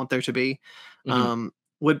desperately want there to be,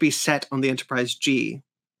 would be set on the Enterprise G.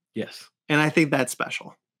 Yes. And I think that's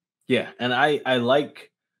special. Yeah, and I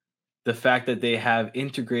like the fact that they have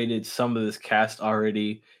integrated some of this cast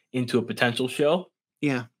already into a potential show.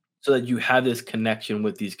 Yeah. So that you have this connection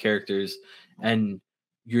with these characters, and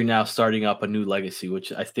you're now starting up a new legacy,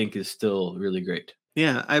 which I think is still really great.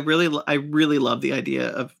 Yeah, I really love the idea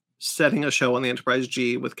of setting a show on the Enterprise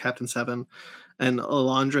G with Captain 7 and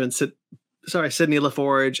Alondra and Sydney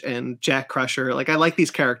LaForge and Jack Crusher. Like, I like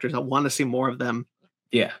these characters. I want to see more of them.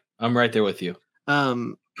 Yeah, I'm right there with you.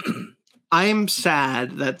 I'm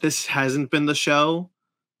sad that this hasn't been the show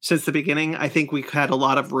since the beginning. I think we had a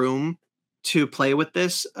lot of room to play with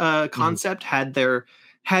this concept. Had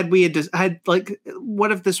we had like,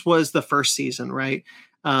 what if this was the first season, right?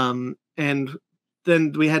 And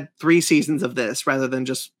then we had 3 seasons of this rather than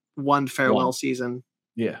just one farewell season.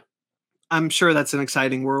 Yeah. I'm sure that's an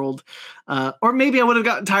exciting world. Or maybe I would have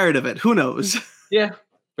gotten tired of it. Who knows? Yeah,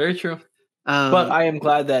 very true. But I am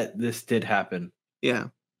glad that this did happen. Yeah.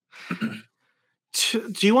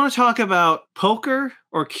 Do you want to talk about poker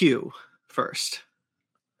or Q first?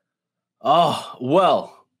 Oh,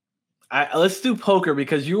 well, let's do poker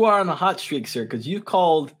because you are on a hot streak, sir, because you've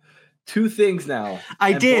called 2 things now.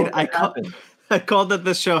 I did. I called that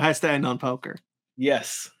this show has to end on poker.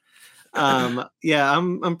 Yes. Yeah,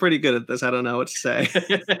 I'm pretty good at this. I don't know what to say.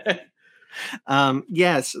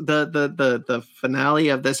 Yes, the finale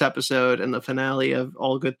of this episode and the finale of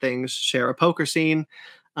All Good Things share a poker scene.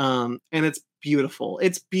 And it's beautiful.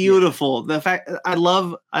 It's beautiful. Yeah. The fact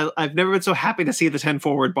I've never been so happy to see the 10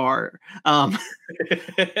 forward bar. I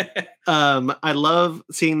love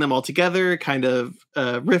seeing them all together, kind of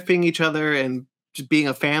riffing each other and just being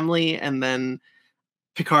a family. And then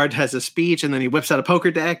Picard has a speech, and then he whips out a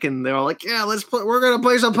poker deck, and they're all like, "Yeah, we're gonna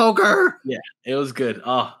play some poker." Yeah, it was good.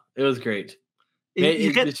 Oh, it was great.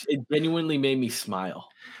 It genuinely made me smile.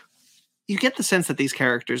 You get the sense that these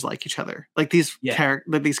characters like each other, like these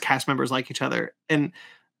cast members like each other, and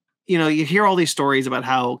you hear all these stories about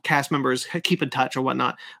how cast members keep in touch or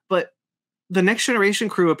whatnot, but the Next Generation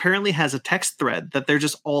crew apparently has a text thread that they're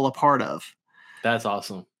just all a part of. That's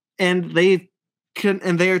awesome, and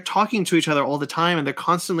they're talking to each other all the time, and they're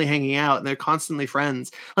constantly hanging out, and they're constantly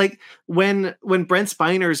friends. Like when Brent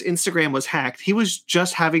Spiner's Instagram was hacked, he was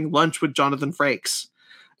just having lunch with Jonathan Frakes.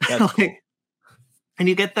 That's cool. And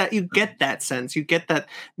you get that sense. You get that,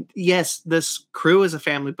 yes, this crew is a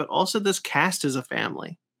family, but also this cast is a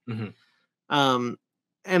family. Mm-hmm.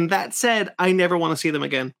 And that said, I never want to see them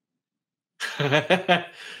again. I'm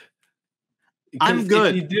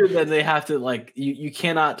good. If you do, then they have to you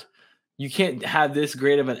can't have this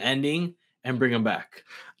great of an ending and bring them back.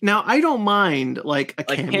 Now, I don't mind a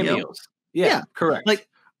cameo. Cameos. Yeah, correct. Like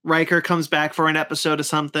Riker comes back for an episode of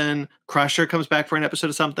something. Crusher comes back for an episode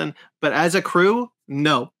of something. But as a crew,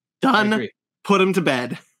 no. Done. Put them to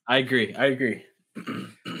bed. I agree.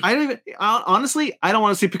 Honestly, I don't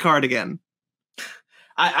want to see Picard again.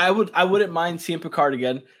 I wouldn't mind seeing Picard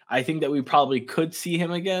again. I think that we probably could see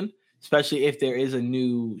him again, especially if there is a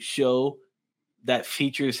new show that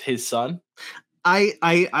features his son. I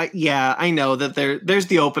know that there's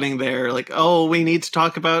the opening there. Like, oh, we need to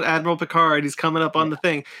talk about Admiral Picard. He's coming up on the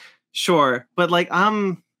thing. Sure. But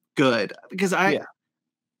I'm good because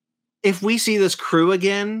if we see this crew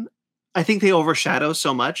again, I think they overshadow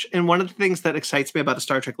so much. And one of the things that excites me about a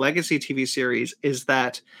Star Trek Legacy TV series is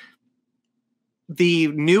that the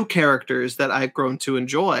new characters that I've grown to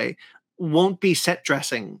enjoy won't be set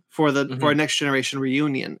dressing for a Next Generation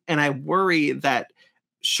reunion. And I worry that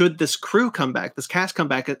should this crew come back, this cast come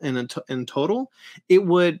back in total, it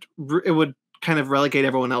would kind of relegate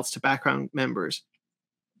everyone else to background members.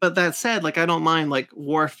 But that said, I don't mind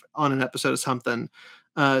Worf on an episode of something.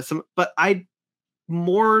 But I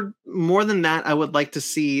more than that, I would like to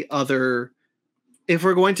see other. If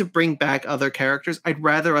we're going to bring back other characters, I'd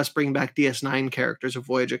rather us bring back DS9 characters or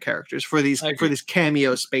Voyager characters for these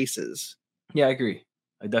cameo spaces. Yeah, I agree.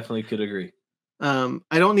 I definitely could agree. I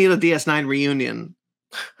don't need a DS9 reunion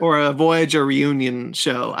or a Voyager reunion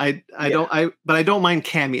show. But I don't mind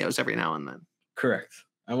cameos every now and then. Correct.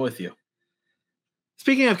 I'm with you.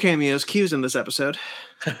 Speaking of cameos, Q's in this episode.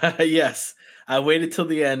 Yes. I waited till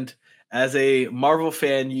the end. As a Marvel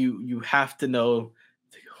fan, you have to know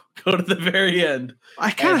to go to the very end.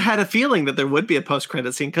 I kind of had a feeling that there would be a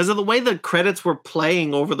post-credit scene because of the way the credits were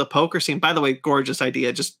playing over the poker scene. By the way, gorgeous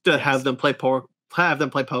idea, just to have them play poker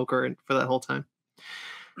and for that whole time.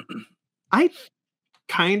 I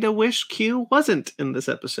kind of wish Q wasn't in this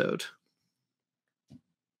episode.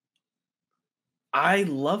 I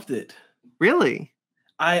loved it. Really?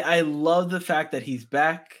 I love the fact that he's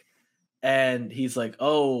back and he's like,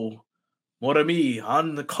 oh, mon ami,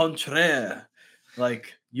 on the contraire.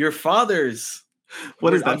 Your father's.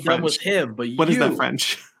 What is that I'm French? done with him, but what is that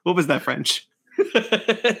French? What was that French?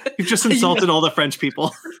 You've just insulted all the French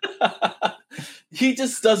people. He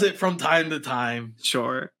just does it from time to time.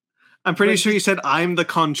 Sure. I'm pretty sure you said I'm the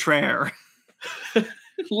contraire.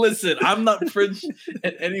 Listen, I'm not French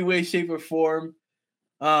in any way, shape, or form.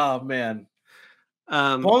 Oh, man.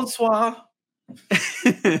 Bonsoir.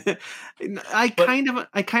 I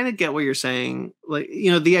kind of get what you're saying. Like,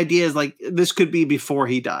 the idea is like this could be before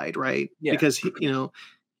he died, right? Yeah. Because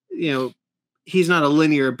he's not a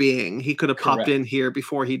linear being. He could have popped in here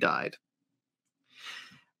before he died.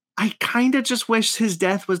 I kind of just wish his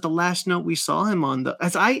death was the last note we saw him on.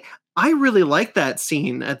 As I really like that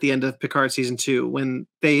scene at the end of Picard season 2 when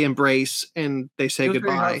they embrace and they say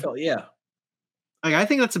goodbye. Yeah. Like, I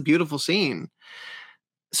think that's a beautiful scene.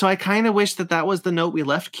 So I kind of wish that was the note we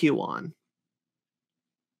left Q on.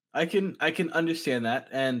 I can understand that,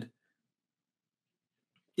 and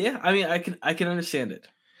yeah, I mean, I can understand it.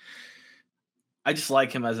 I just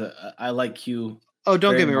like him I like Q. Oh,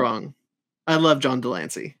 don't get me wrong. I love John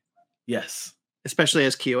Delancey. Yes. Especially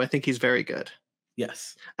as Q. I think he's very good.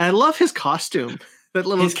 Yes. And I love his costume.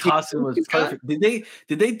 His costume was perfect. Did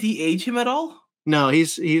they de-age him at all? No,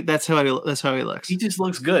 that's how he looks. He just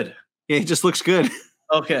looks good. Yeah, he just looks good.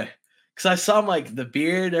 Okay. Because I saw him, like, the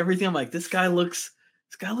beard, everything. I'm like, this guy looks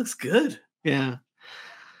good. Yeah.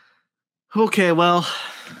 Okay, well,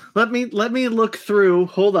 let me look through.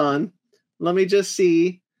 Hold on. Let me just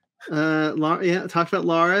see. Laura, yeah, talked about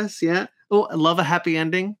Laura's. Yeah. Oh, I love a happy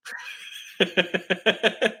ending.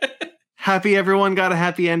 Happy everyone got a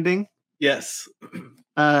happy ending. Yes.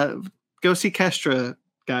 Go see Kestra,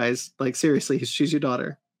 guys. Like, seriously, she's your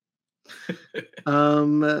daughter.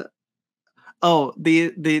 Oh,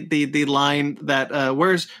 the line that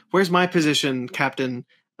where's my position, Captain?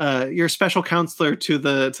 You're special counselor to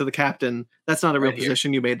the captain. That's not a real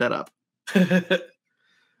position. You made that up.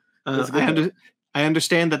 I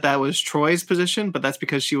understand that was Troy's position, but that's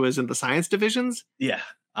because she was in the science divisions. Yeah,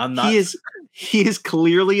 I'm not. He is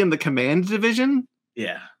clearly in the command division.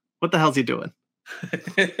 Yeah. What the hell's he doing?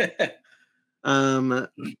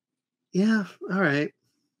 Yeah.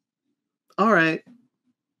 All right.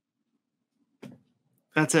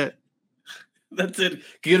 That's it. That's it.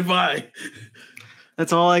 Goodbye.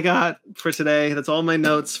 That's all I got for today. That's all my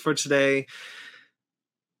notes for today.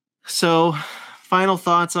 So, final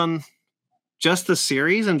thoughts on just the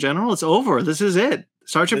series in general? It's over. This is it.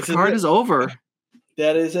 Star Trek Picard is over.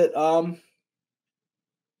 That is it.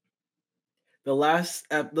 The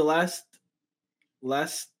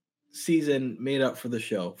last season made up for the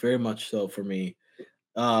show, very much so for me.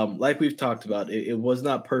 Like we've talked about, it was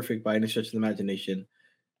not perfect by any stretch of the imagination,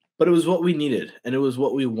 but it was what we needed and it was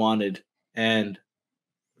what we wanted. And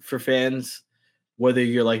for fans, whether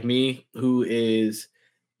you're like me, who is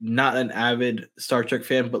not an avid Star Trek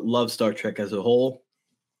fan but loves Star Trek as a whole,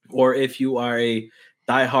 or if you are a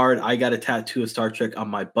diehard, I got a tattoo of Star Trek on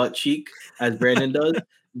my butt cheek, as Brandon does,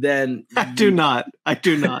 then I do not.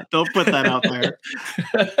 Don't put that out there.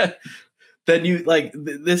 Then you like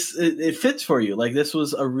this. It fits for you. Like, this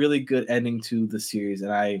was a really good ending to the series,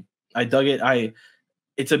 and I dug it.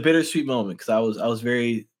 It's a bittersweet moment because I was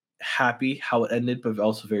very happy how it ended, but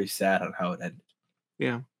also very sad on how it ended.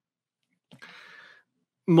 Yeah.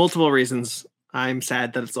 Multiple reasons I'm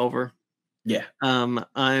sad that it's over. Yeah.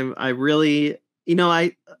 I really,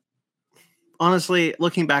 I honestly,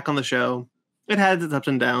 looking back on the show, it had its ups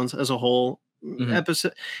and downs as a whole. Mm-hmm.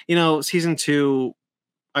 Episode, season 2,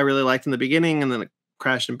 I really liked in the beginning, and then it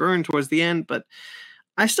crashed and burned towards the end, but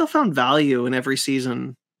I still found value in every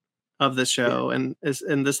season of this show. Yeah.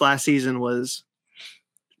 And this last season was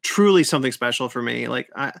truly something special for me. Like,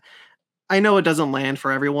 I know it doesn't land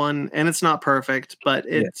for everyone and it's not perfect, but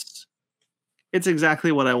it's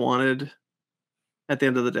exactly what I wanted at the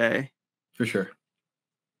end of the day. For sure.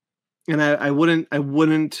 And I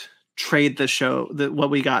wouldn't trade the show, what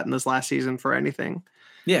we got in this last season, for anything.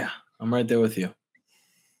 Yeah, I'm right there with you.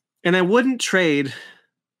 And I wouldn't trade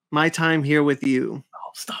my time here with you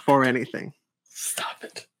for anything. Stop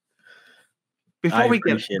it. Before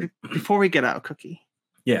we get out, Cookie.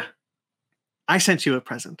 Yeah. I sent you a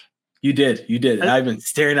present. You did. I've been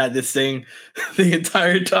staring at this thing the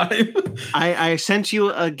entire time. I sent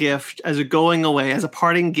you a gift as a going away, as a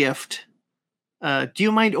parting gift. Do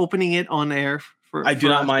you mind opening it on air? I do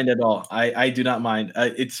not mind at all. I do not mind.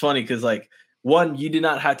 It's funny because, like, one, you did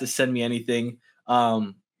not have to send me anything.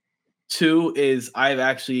 Two is I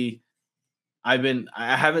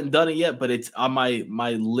haven't done it yet, but it's on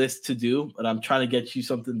my list to do. But I'm trying to get you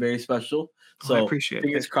something very special. So I appreciate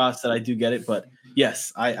fingers crossed that I do get it. But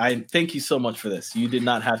yes, I thank you so much for this. You did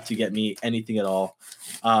not have to get me anything at all.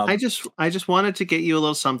 I just wanted to get you a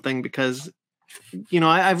little something because,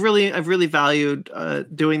 I've really valued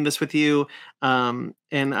doing this with you. And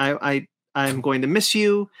I'm going to miss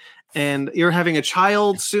you. And you're having a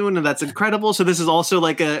child soon, and that's incredible. So this is also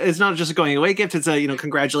like it's not just a going away gift. It's a,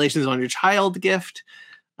 congratulations on your child gift.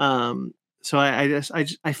 So I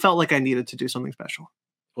felt like I needed to do something special.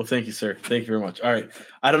 Well, thank you, sir. Thank you very much. All right.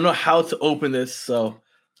 I don't know how to open this, so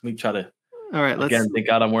let me try to. All right. Thank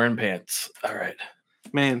God I'm wearing pants. All right.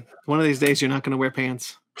 Man, one of these days you're not going to wear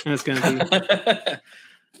pants. And it's going to be.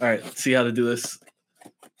 All right. Let's see how to do this.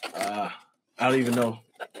 I don't even know.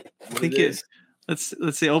 I think it is. Let's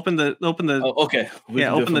see. Open the. Oh, okay.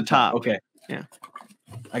 Open the top. Okay. Yeah.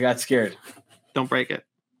 I got scared. Don't break it.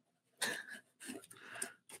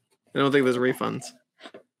 I don't think there's refunds.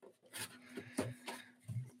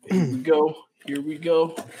 Here we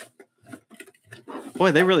go.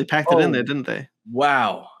 Boy, they really packed it in there, didn't they?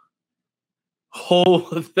 Wow.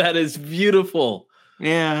 Oh, that is beautiful.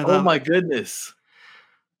 Yeah. Oh my goodness.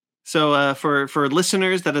 So for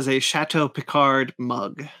listeners, that is a Chateau Picard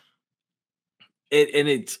mug.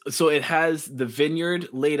 It has the vineyard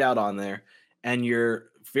laid out on there, and you're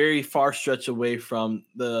very far stretch away from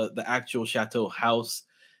the actual chateau house.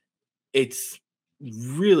 It's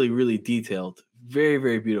really, really detailed. Very,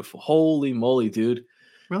 very beautiful. Holy moly, dude.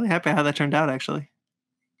 Really happy how that turned out, actually.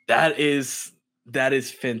 That is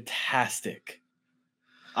fantastic.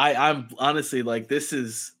 I'm honestly like, this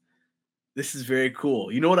is very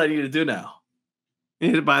cool. You know what I need to do now? You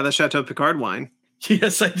need to buy the Chateau Picard wine.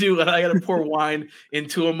 Yes, I do. And I got to pour wine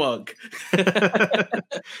into a mug.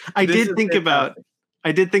 I did think about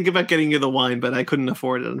getting you the wine, but I couldn't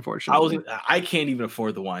afford it, unfortunately. I can't even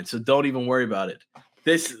afford the wine, so don't even worry about it.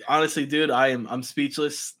 This, honestly, dude, I'm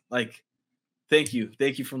speechless. Like, thank you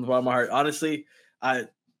from the bottom of my heart. Honestly, I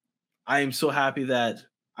am so happy that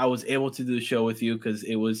I was able to do the show with you, because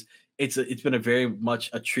it's been a very much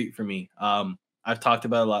a treat for me. I've talked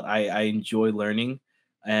about it a lot. I enjoy learning,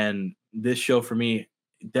 and this show for me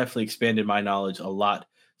definitely expanded my knowledge a lot,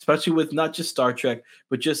 especially with not just Star Trek,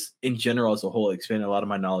 but just in general as a whole. It expanded a lot of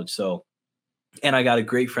my knowledge. So, and I got a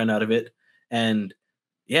great friend out of it. And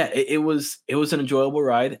yeah, it was an enjoyable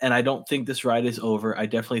ride. And I don't think this ride is over. I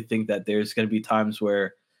definitely think that there's going to be times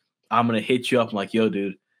where I'm going to hit you up. I'm like, yo,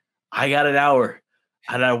 dude, I got an hour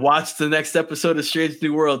and I watched the next episode of Strange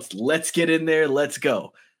New Worlds. Let's get in there. Let's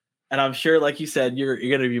go. And I'm sure, like you said, you're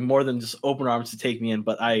going to be more than just open arms to take me in.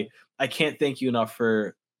 But I can't thank you enough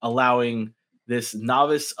for allowing this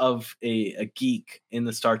novice of a geek in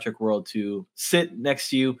the Star Trek world to sit next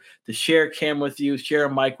to you, to share a camera with you, share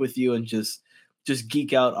a mic with you, and just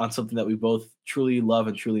geek out on something that we both truly love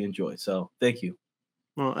and truly enjoy. So thank you.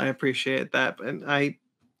 Well, I appreciate that. And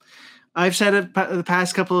I've said it the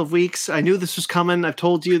past couple of weeks. I knew this was coming. I've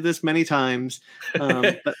told you this many times.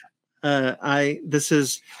 But this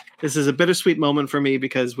is a bittersweet moment for me,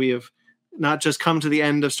 because we have not just come to the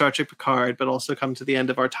end of Star Trek Picard, but also come to the end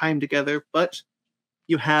of our time together. But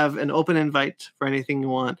you have an open invite for anything you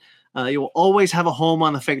want. You will always have a home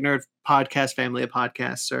on the Fake Nerd podcast family of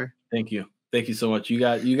podcasts, sir. Thank you. Thank you so much. You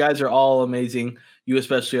guys are all amazing. You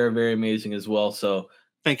especially are very amazing as well. So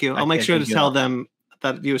thank you. I'll make sure to tell them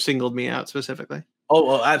that you singled me out specifically.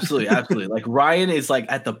 Oh, absolutely. Absolutely. Like, Ryan is like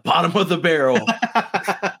at the bottom of the barrel.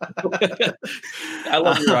 I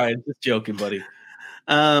love you, Ryan. Just joking, buddy.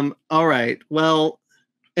 All right. Well,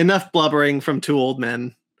 enough blubbering from two old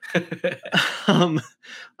men. For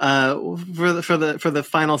the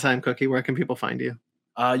final time, Cookie, where can people find you?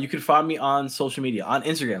 You can find me on social media, on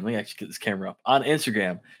Instagram. Let me actually get this camera up. On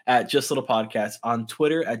Instagram at Just Little Podcast, on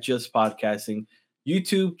Twitter at Just Podcasting,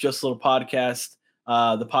 YouTube Just Little Podcast.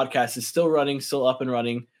 The podcast is still running, still up and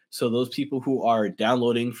running. So those people who are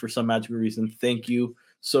downloading for some magical reason, thank you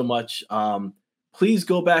so much. Please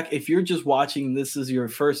go back. If you're just watching, this is your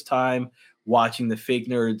first time watching the Fake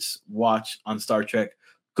Nerds watch on Star Trek,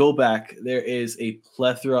 go back. There is a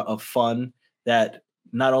plethora of fun that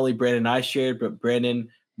not only Brandon and I shared, but Brandon,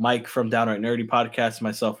 Mike from Downright Nerdy Podcast,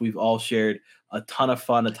 myself, we've all shared a ton of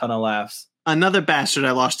fun, a ton of laughs. Another bastard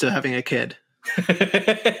I lost to having a kid.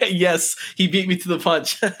 Yes, he beat me to the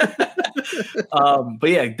punch. But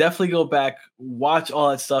yeah, definitely go back, watch all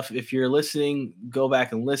that stuff. If you're listening, go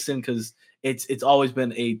back and listen, because it's always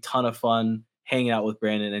been a ton of fun hanging out with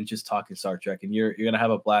Brandon and just talking Star Trek, and you're gonna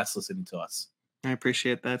have a blast listening to us. I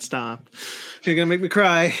appreciate that. Stop. You're gonna make me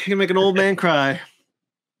cry. You're gonna make an old man cry.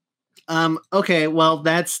 Okay, well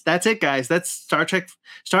that's it, guys. That's Star Trek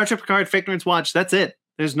Picard Fake Nerds Watch. That's it.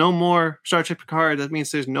 There's no more Star Trek Picard. That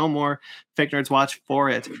means there's no more Fake Nerds Watch for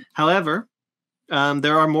it. However,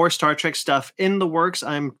 there are more Star Trek stuff in the works.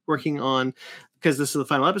 I'm working on, because this is the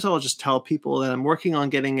final episode, I'll just tell people that I'm working on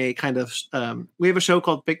getting a kind of, we have a show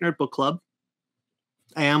called Fake Nerd Book Club.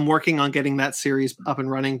 I am working on getting that series up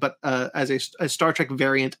and running, but as a Star Trek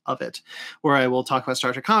variant of it, where I will talk about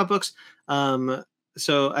Star Trek comic books.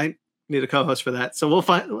 So I need a co-host for that. So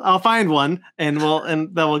I'll find one, and then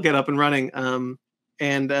we'll get up and running.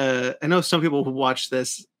 And I know some people who watch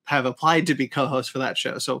this have applied to be co-host for that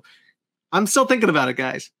show. So I'm still thinking about it,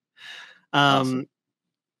 guys. Awesome.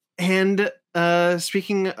 And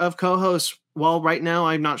speaking of co-hosts, while right now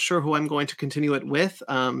I'm not sure who I'm going to continue it with,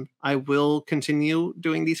 I will continue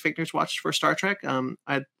doing these Fake Nerds Watch for Star Trek.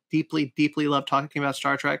 I deeply, deeply love talking about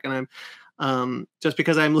Star Trek, and I'm just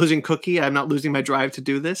because I'm losing Cookie, I'm not losing my drive to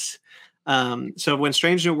do this. So when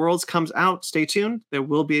Strange New Worlds comes out, stay tuned. There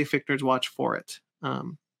will be a Fake Nerds Watch for it.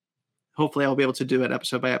 Hopefully I'll be able to do it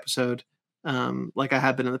episode by episode, like I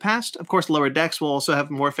have been in the past. Of course, Lower Decks will also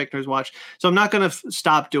have more Fake Nerds Watch. So I'm not going to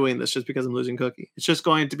stop doing this just because I'm losing Cookie. It's just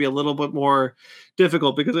going to be a little bit more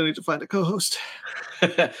difficult because I need to find a co-host.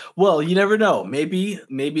 Well, you never know. Maybe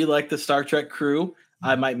like the Star Trek crew,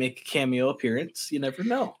 I might make a cameo appearance. You never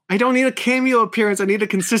know. I don't need a cameo appearance. I need a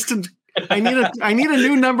consistent. I need a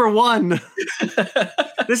new number one.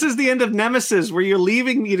 This is the end of Nemesis, where you're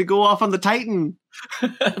leaving me to go off on the Titan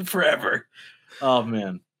forever. Oh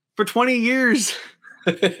man, for 20 years.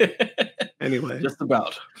 Anyway, just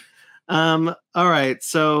about. All right.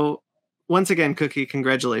 So once again, Cookie,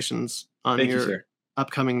 congratulations on your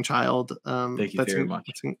upcoming child. Thank you very much.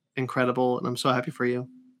 It's incredible, and I'm so happy for you.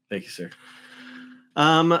 Thank you, sir.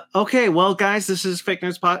 Okay, well, guys, this is Fake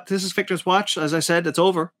Nerds Watch. As I said, it's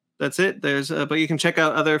over. That's it. But you can check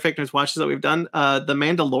out other Fake Nerds Watches that we've done. The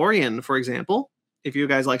Mandalorian, for example. If you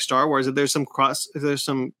guys like Star Wars, if there's some cross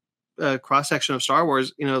section of Star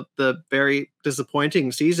Wars, the very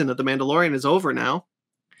disappointing season of The Mandalorian is over now.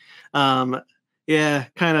 Yeah,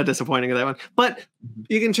 kind of disappointing of that one. But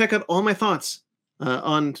you can check out all my thoughts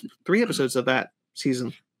on 3 episodes of that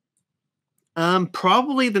season.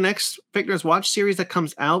 Probably the next Fake Nerds Watch series that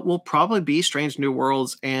comes out will probably be Strange New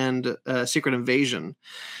Worlds and Secret Invasion,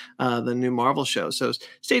 the new Marvel show. So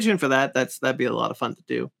stay tuned for that. That'd be a lot of fun to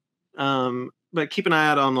do. But keep an eye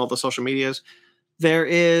out on all the social medias. There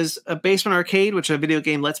is a Basement Arcade, which is a video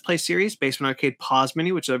game Let's Play series. Basement Arcade Pause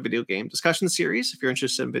Mini, which is a video game discussion series, if you're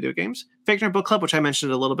interested in video games. Fake Nerd Book Club, which I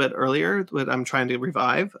mentioned a little bit earlier, that I'm trying to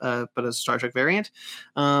revive, but as a Star Trek variant.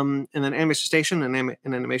 And then Animation Station, an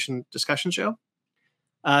animation discussion show.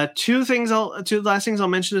 Two last things I'll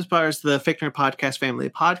mention as far as the Fake Nerd Podcast family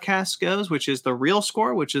podcast goes, which is the Real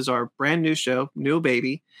Score, which is our brand new show, new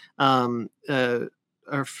baby. Our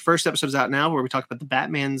first episode is out now, where we talk about the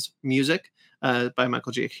Batman's music. By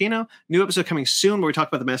Michael Giacchino. New episode coming soon where we talk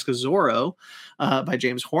about The Mask of Zorro by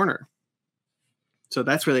James Horner. So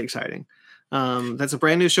that's really exciting. That's a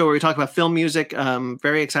brand new show where we talk about film music.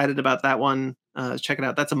 Very excited about that one. Check it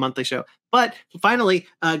out. That's a monthly show. But finally,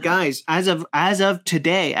 guys, as of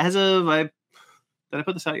today, did I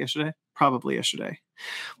put this out yesterday? Probably yesterday.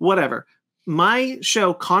 Whatever. My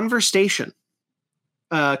show, Conversation,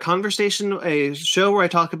 a show where I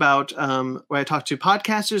talk about where I talk to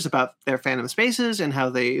podcasters about their fandom spaces and how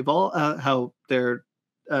they evolve, how their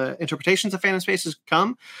interpretations of fandom spaces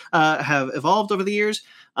have evolved over the years,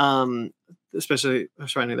 especially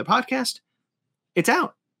surrounding the podcast. It's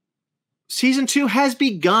out. Season 2 has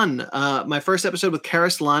begun. My first episode with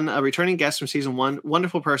Karis Lunn, a returning guest from season 1,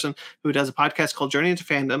 wonderful person who does a podcast called Journey into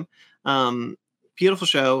Fandom. Beautiful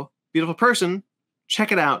show, beautiful person.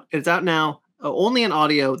 Check it out. It's out now. Only in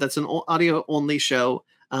audio. That's an audio only show.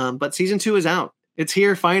 But season 2 is out. It's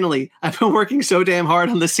here finally. I've been working so damn hard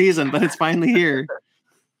on this season, but it's finally here.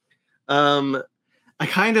 I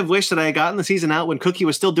kind of wish that I had gotten the season out when Cookie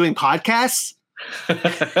was still doing podcasts.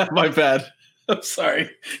 My bad. I'm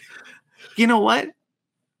sorry. You know what?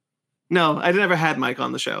 No, I never had Mike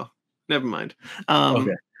on the show. Never mind.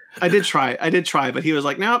 Okay. I did try, but he was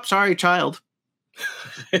like, nope, sorry, child.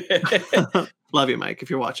 Love you, Mike,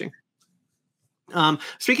 if you're watching.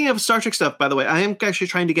 Speaking of Star Trek stuff, by the way, I am actually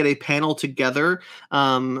trying to get a panel together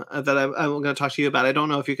that I'm going to talk to you about. I don't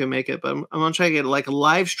know if you can make it, but I'm going to try to get like a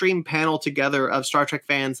live stream panel together of Star Trek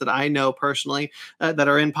fans that I know personally that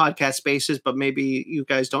are in podcast spaces, but maybe you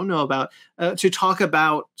guys don't know about, to talk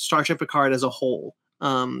about Star Trek Picard as a whole.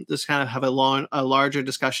 Just kind of have a larger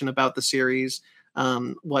discussion about the series,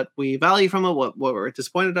 what we value from it, what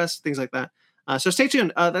disappointed us, things like that. So stay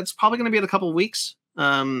tuned. That's probably going to be in a couple of weeks.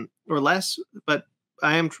 Or less, but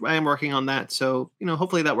I am working on that. So,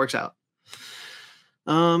 hopefully that works out.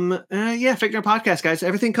 Fake Nerd Podcast, guys.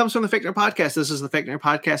 Everything comes from the Fake Nerd Podcast. This is the Fake Nerd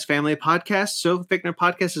Podcast family podcast. So Fake Nerd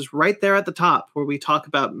Podcast is right there at the top where we talk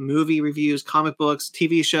about movie reviews, comic books,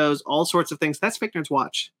 TV shows, all sorts of things. That's Fake Nerds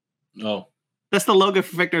Watch. Oh. That's the logo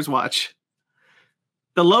for Fake Nerds Watch.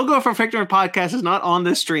 The logo for Fake Nerd Podcast is not on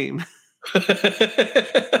this stream.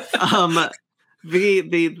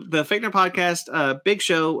 The Fake Nerd Podcast, big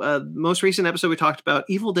show. Most recent episode, we talked about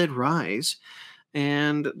Evil Dead Rise.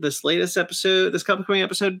 And this upcoming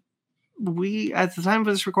episode, we, at the time of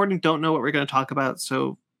this recording, don't know what we're going to talk about.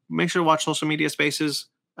 So make sure to watch social media spaces.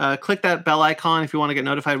 Click that bell icon if you want to get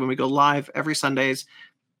notified when we go live every Sundays.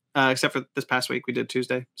 Except for this past week, we did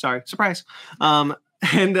Tuesday. Sorry, surprise. But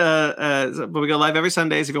we go live every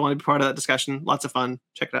Sundays if you want to be part of that discussion. Lots of fun.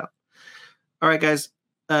 Check it out. All right, guys.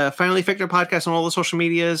 Finally, Fichtner Podcast on all the social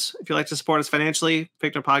medias. If you'd like to support us financially,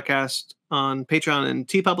 Fichtner Podcast on Patreon and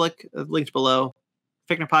TeePublic, linked below.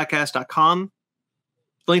 FichtnerPodcast.com.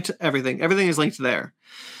 Linked to everything. Everything is linked there.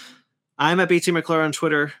 I'm at BT McClure on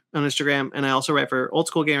Twitter, on Instagram, and I also write for Old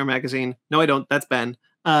School Gamer Magazine. No, I don't. That's Ben.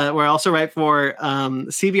 Where I also write for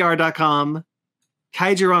CBR.com,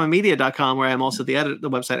 KaijuRamaMedia.com, where I'm also the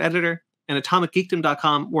website editor, and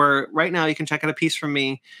AtomicGeekdom.com, where right now you can check out a piece from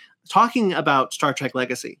me talking about Star Trek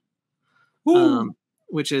Legacy,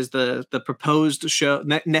 which is the proposed show,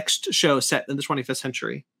 next show set in the 25th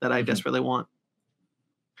century that I desperately want.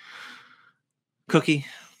 Cookie,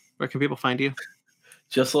 where can people find you?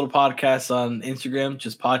 Just Little Podcast on Instagram,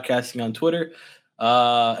 just podcasting on Twitter,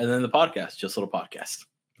 and then the podcast, Just Little Podcast.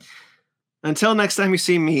 Until next time you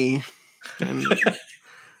see me, and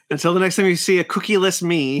until the next time you see a cookieless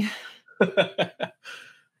me,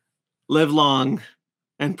 live long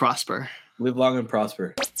and prosper. Live long and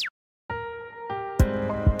prosper.